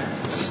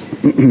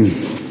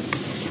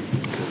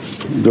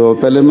 جو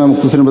پہلے میں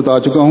مختصراً بتا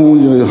چکا ہوں،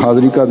 جو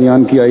حاضری کا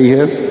دیان کی آئی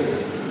ہے،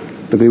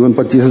 تقریباً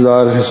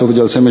 25,000 حصوں کے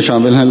جلسے میں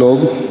شامل ہیں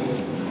لوگ،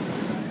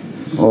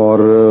 اور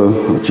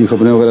اچھی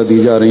خبریں وغیرہ دی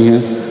جا رہی ہیں۔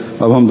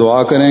 اب ہم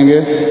دعا کریں گے،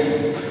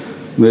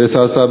 میرے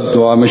ساتھ ساتھ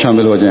دعا میں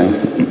شامل ہو جائیں،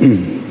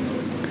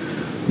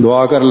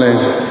 دعا کر لیں۔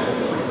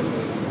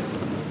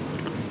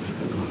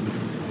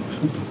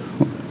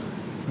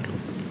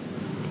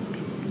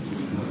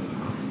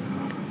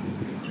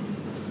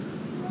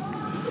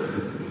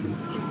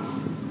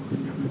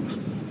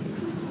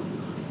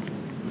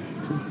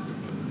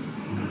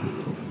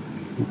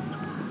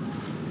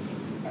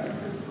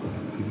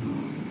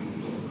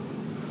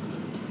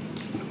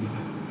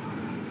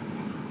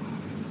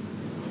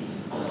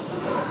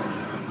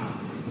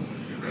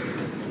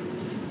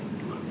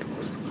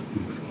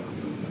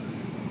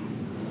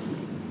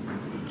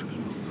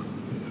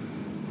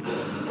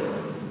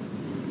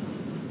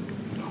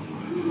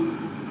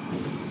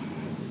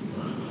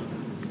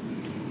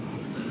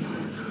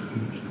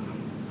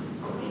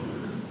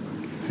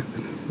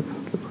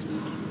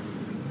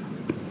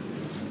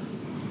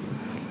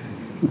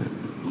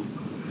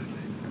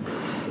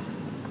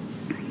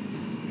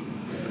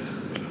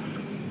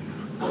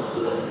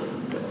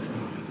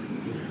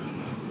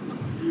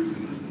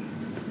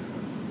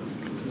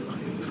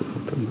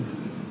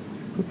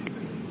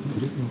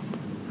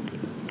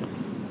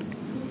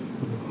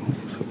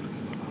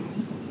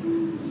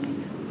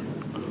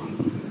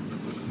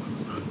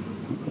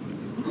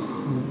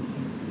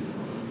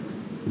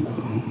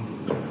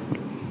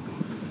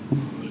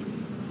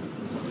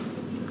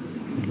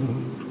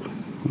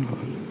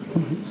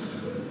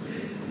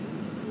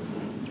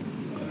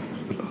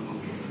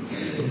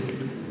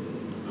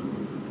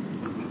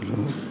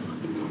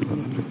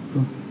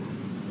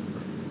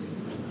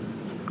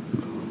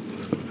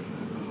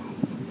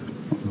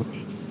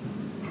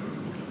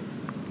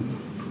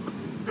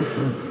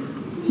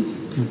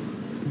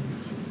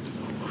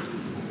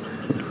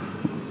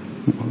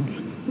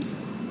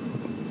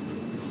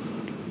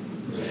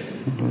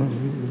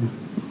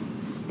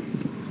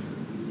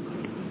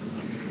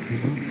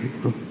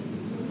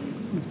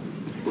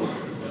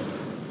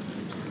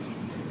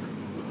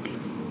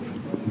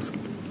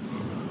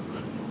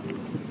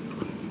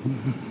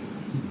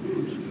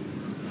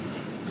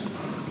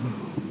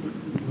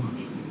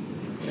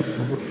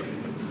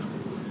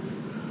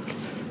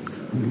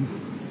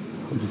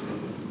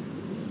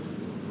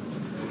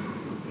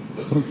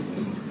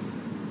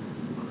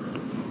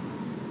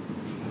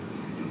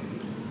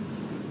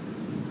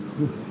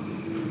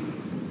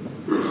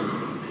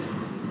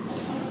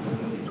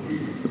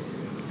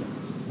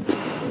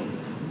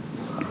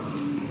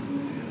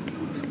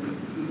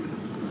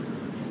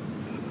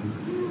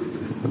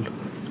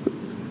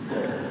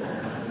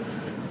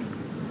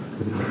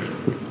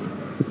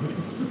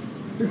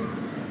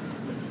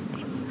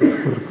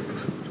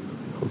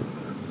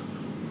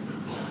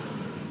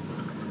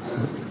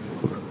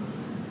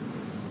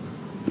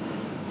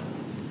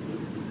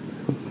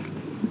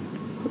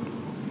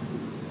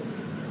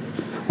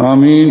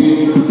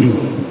 آمین.